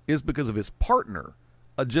great is because of his partner,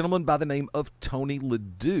 a gentleman by the name of Tony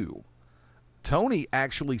Ledoux. Tony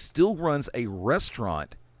actually still runs a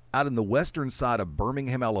restaurant out in the western side of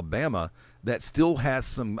Birmingham, Alabama, that still has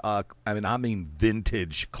some,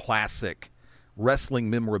 vintage, classic wrestling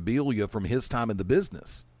memorabilia from his time in the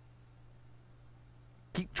business.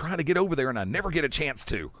 Keep trying to get over there, and I never get a chance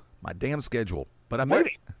to. My damn schedule. But I made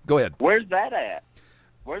it. Go ahead. Where's that at?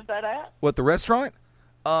 What, the restaurant?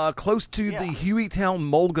 Close to the Hueytown,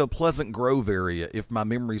 Mulga, Pleasant Grove area, if my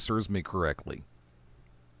memory serves me correctly.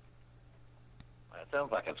 That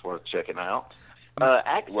sounds like it's worth checking out.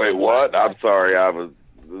 Wait, what? I'm sorry. I was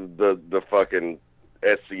the fucking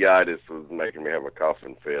SCitis was making me have a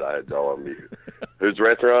coughing fit. I had to all on mute. Whose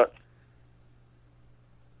restaurant?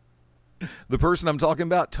 The person I'm talking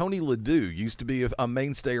about, Tony Ledoux, used to be a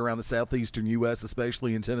mainstay around the southeastern U.S.,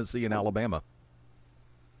 especially in Tennessee and Alabama.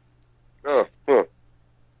 Oh, huh.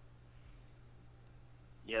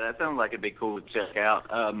 Yeah, that sounds like it'd be cool to check out.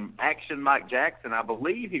 Action Mike Jackson, I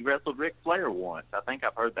believe he wrestled Ric Flair once. I think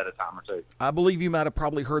I've heard that a time or two. I believe you might have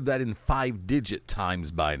probably heard that in 5-digit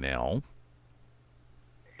times by now.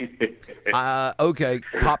 Okay,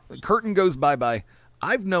 curtain goes bye-bye.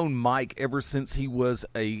 I've known Mike ever since he was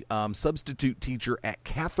a substitute teacher at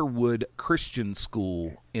Catherwood Christian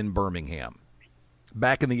School in Birmingham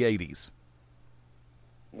back in the 80s.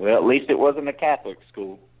 Well, at least it wasn't a Catholic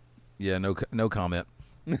school. Yeah, no comment.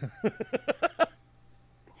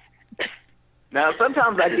 Now,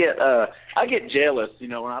 sometimes I get jealous,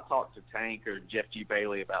 when I talk to Tank or Jeff G.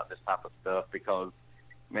 Bailey about this type of stuff, because,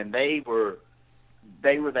 man, they were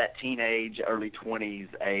that teenage, early 20s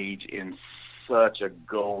age in such a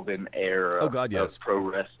golden era of pro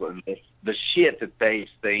wrestling. The shit that they've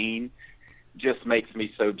seen just makes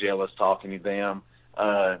me so jealous talking to them.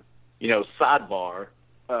 Sidebar,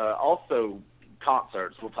 also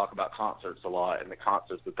concerts. We'll talk about concerts a lot, and the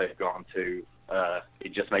concerts that they've gone to.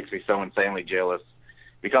 It just makes me so insanely jealous,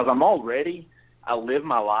 because I live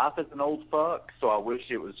my life as an old fuck, so I wish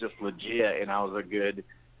it was just legit and I was a good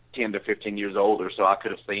 10 to 15 years older so I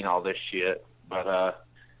could have seen all this shit. But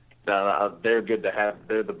they're good to have.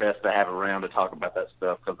 They're the best to have around to talk about that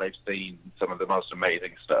stuff, because they've seen some of the most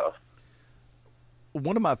amazing stuff.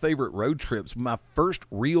 One of my favorite road trips, my first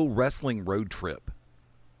real wrestling road trip,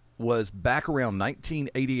 was back around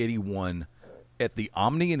 1980-81 at the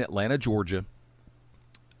Omni in Atlanta, Georgia,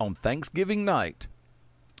 on Thanksgiving night,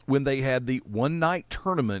 when they had the one-night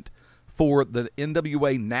tournament for the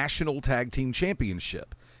NWA National Tag Team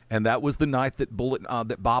Championship, and that was the night that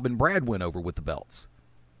that Bob and Brad went over with the belts.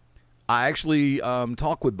 I actually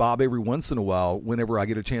talk with Bob every once in a while whenever I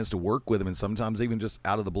get a chance to work with him, and sometimes even just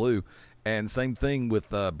out of the blue. And same thing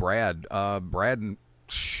with Brad. Brad,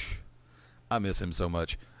 I miss him so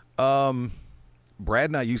much. Brad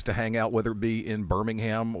and I used to hang out, whether it be in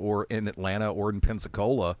Birmingham or in Atlanta or in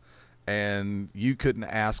Pensacola, and you couldn't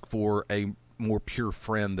ask for a more pure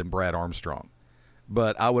friend than Brad Armstrong.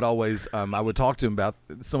 But I would always, I would talk to him about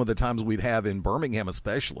some of the times we'd have in Birmingham,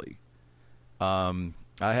 especially. I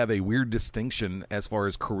have a weird distinction as far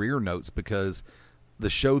as career notes because the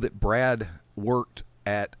show that Brad worked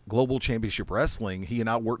at Global Championship Wrestling, he and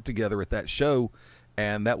I worked together at that show,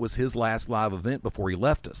 and that was his last live event before he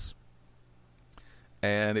left us.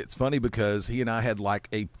 And it's funny because he and I had like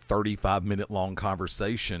a 35-minute long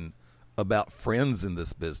conversation about friends in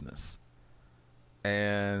this business.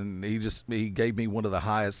 And he gave me one of the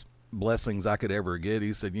highest blessings I could ever get.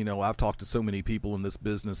 He said, I've talked to so many people in this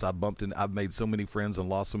business. I've made so many friends and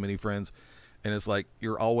lost so many friends. And it's like,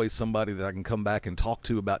 you're always somebody that I can come back and talk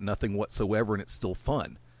to about nothing whatsoever, and it's still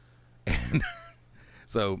fun. And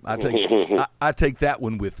so I take that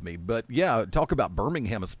one with me. But yeah, talk about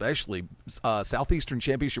Birmingham, especially Southeastern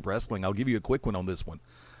Championship Wrestling. I'll give you a quick one on this one.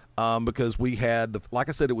 Because we had, like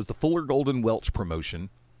I said, it was the Fuller Golden Welch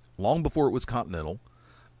promotion long before it was Continental.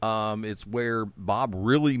 It's where Bob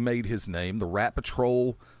really made his name. The Rat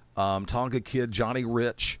Patrol, Tonka Kid, Johnny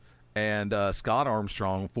Rich, and Scott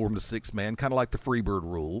Armstrong formed a six-man, kind of like the Freebird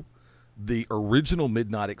rule. The original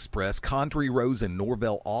Midnight Express, Condrey Rose and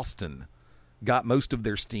Norvell Austin, got most of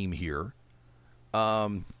their steam here.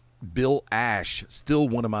 Bill Ash, still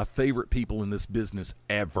one of my favorite people in this business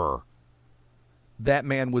ever. That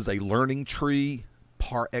man was a learning tree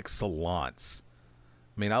par excellence.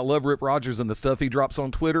 I mean, I love Rip Rogers and the stuff he drops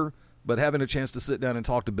on Twitter, but having a chance to sit down and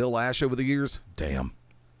talk to Bill Ash over the years, damn.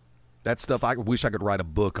 That stuff I wish I could write a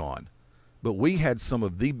book on. But we had some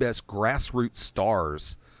of the best grassroots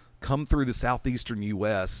stars come through the southeastern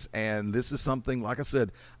U.S., and this is something, like I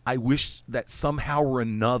said, I wish that somehow or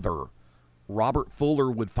another Robert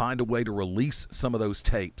Fuller would find a way to release some of those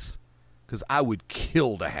tapes, because I would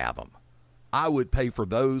kill to have them. I would pay for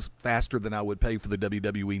those faster than I would pay for the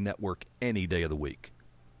WWE Network any day of the week.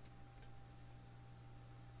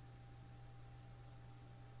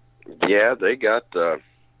 Yeah, they got the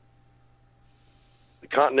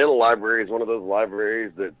Continental Library is one of those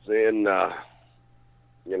libraries that's in, kind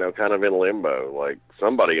of in limbo. Like,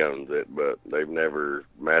 somebody owns it, but they've never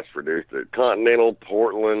mass-produced it. Continental,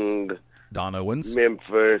 Portland, Don Owens,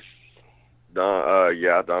 Memphis,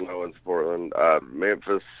 Don Owens, Portland,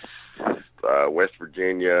 Memphis, West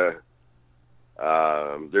Virginia.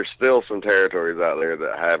 There's still some territories out there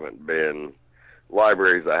that haven't been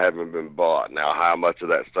libraries that haven't been bought. Now, how much of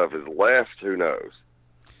that stuff is left, who knows?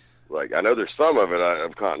 Like, I know there's some of it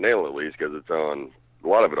of Continental at least, because it's on a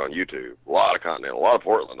lot of it on YouTube. A lot of Continental, a lot of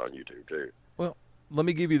Portland on YouTube too. Well, let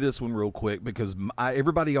me give you this one real quick, because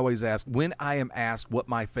everybody always asks, when I am asked what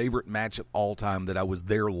my favorite match of all time that I was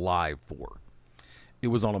there live for, it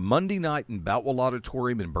was on a Monday night in Boutwell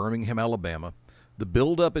Auditorium in Birmingham, Alabama. The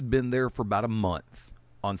build-up had been there for about a month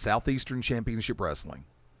on Southeastern Championship Wrestling.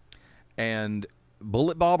 And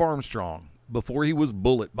Bullet Bob Armstrong, before he was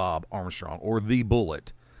Bullet Bob Armstrong, or The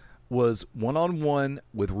Bullet, was one-on-one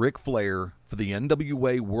with Ric Flair for the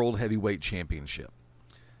NWA World Heavyweight Championship.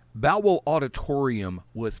 Boutwell Auditorium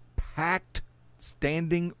was packed,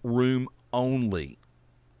 standing room only.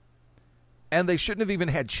 And they shouldn't have even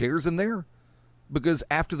had chairs in there, because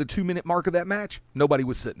after the 2-minute mark of that match, nobody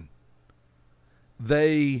was sitting.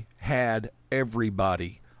 They had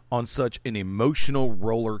everybody on such an emotional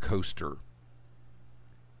roller coaster.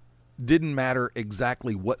 Didn't matter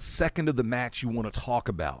exactly what second of the match you want to talk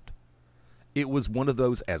about. It was one of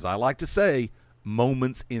those, as I like to say,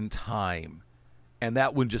 moments in time. And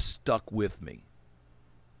that one just stuck with me.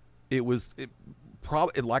 It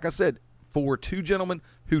probably, like I said, for two gentlemen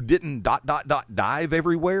who didn't dive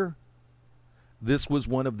everywhere, this was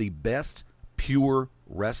one of the best pure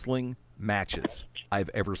wrestling matches I've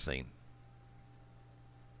ever seen.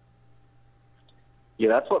 Yeah,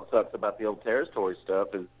 that's what sucks about the old territory stuff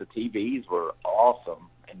is the TVs were awesome,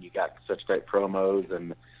 and you got such great promos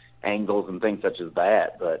and angles and things such as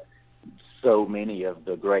that. But so many of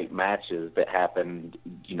the great matches that happened,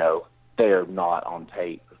 they're not on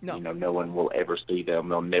tape. No. No one will ever see them.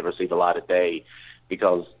 They'll never see the light of day,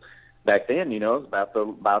 because back then, it was about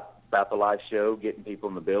the live show, getting people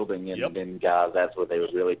in the building, and then guys, that's where they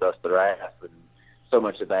would really bust their ass. And so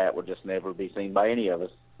much of that would just never be seen by any of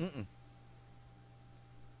us. Mm-mm.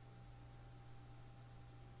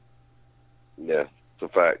 Yeah, it's a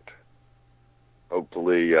fact.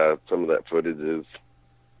 Hopefully, some of that footage is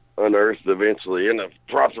unearthed eventually in a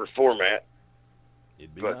proper format.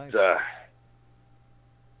 It'd be But nice.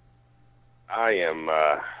 I am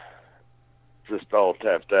just all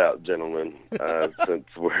tapped out, gentlemen, since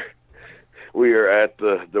we are at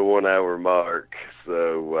the 1 hour mark,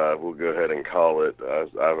 so we'll go ahead and call it.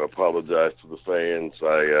 I apologize to the fans.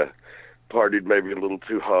 I partied maybe a little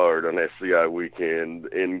too hard on SCI weekend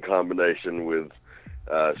in combination with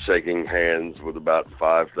shaking hands with about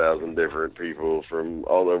 5,000 different people from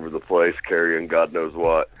all over the place carrying God knows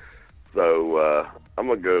what. So I'm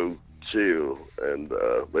going to go chill and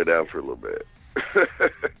lay down for a little bit.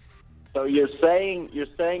 So you're saying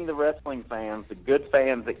the wrestling fans, the good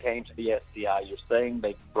fans that came to the SCI, you're saying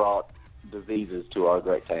they brought diseases to our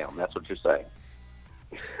great town. That's what you're saying.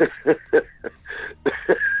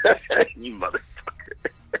 You motherfucker.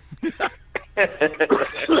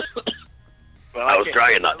 Well, I was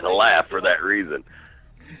trying not to laugh for that reason.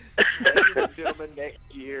 Ladies and gentlemen, next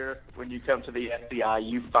year when you come to the SCI,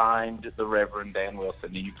 you find the Reverend Dan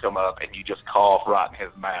Wilson, and you come up and you just cough right in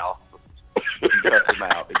his mouth. You cut him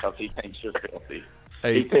out because he thinks you're filthy.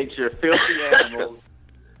 Hey. He thinks you're filthy animals,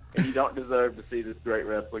 and you don't deserve to see this great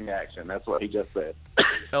wrestling action. That's what he just said.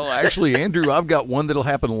 Oh, actually, Andrew, I've got one that'll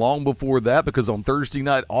happen long before that, because on Thursday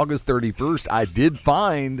night, August 31st,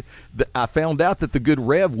 I found out that the good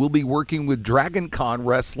Rev will be working with Dragon Con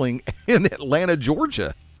Wrestling in Atlanta,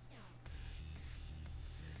 Georgia.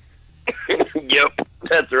 Yep,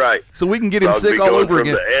 that's right. So we can get him I'll sick be all going over from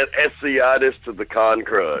again. the SCitis to the con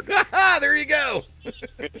crud. There you go.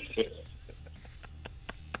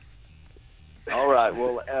 All right.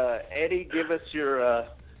 Well, Eddie, give us your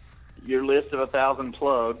list of 1,000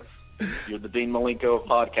 plugs. You're the Dean Malenko of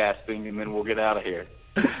podcasting, and then we'll get out of here.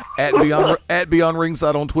 At Beyond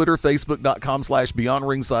Ringside on Twitter, Facebook.com/Beyond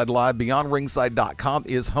Ringside Live. BeyondRingside.com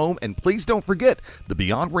is home. And please don't forget, the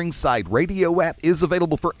Beyond Ringside radio app is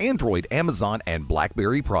available for Android, Amazon, and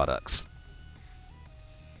BlackBerry products.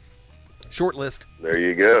 Short list. There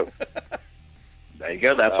you go. There you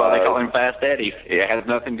go. That's why they call him Fast Eddie. It has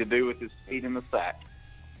nothing to do with his feet in the sack.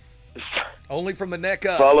 Only from the neck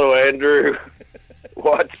up. Follow Andrew.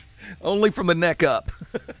 What? Only from the neck up.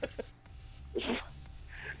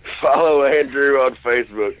 Follow Andrew on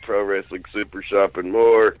Facebook, Pro Wrestling Super Shop, and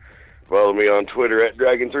more. Follow me on Twitter at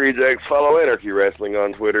Dragon3Jax. Follow Anarchy Wrestling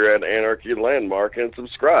on Twitter at Anarchy Landmark, and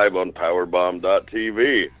subscribe on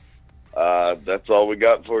Powerbomb.tv. That's all we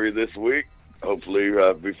got for you this week. Hopefully,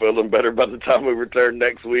 be feeling better by the time we return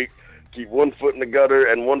next week. Keep one foot in the gutter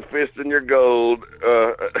and one fist in your gold.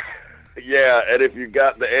 Yeah, and if you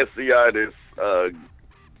got the SCitis,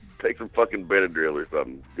 take some fucking Benadryl or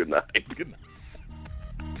something. Good night. Good night.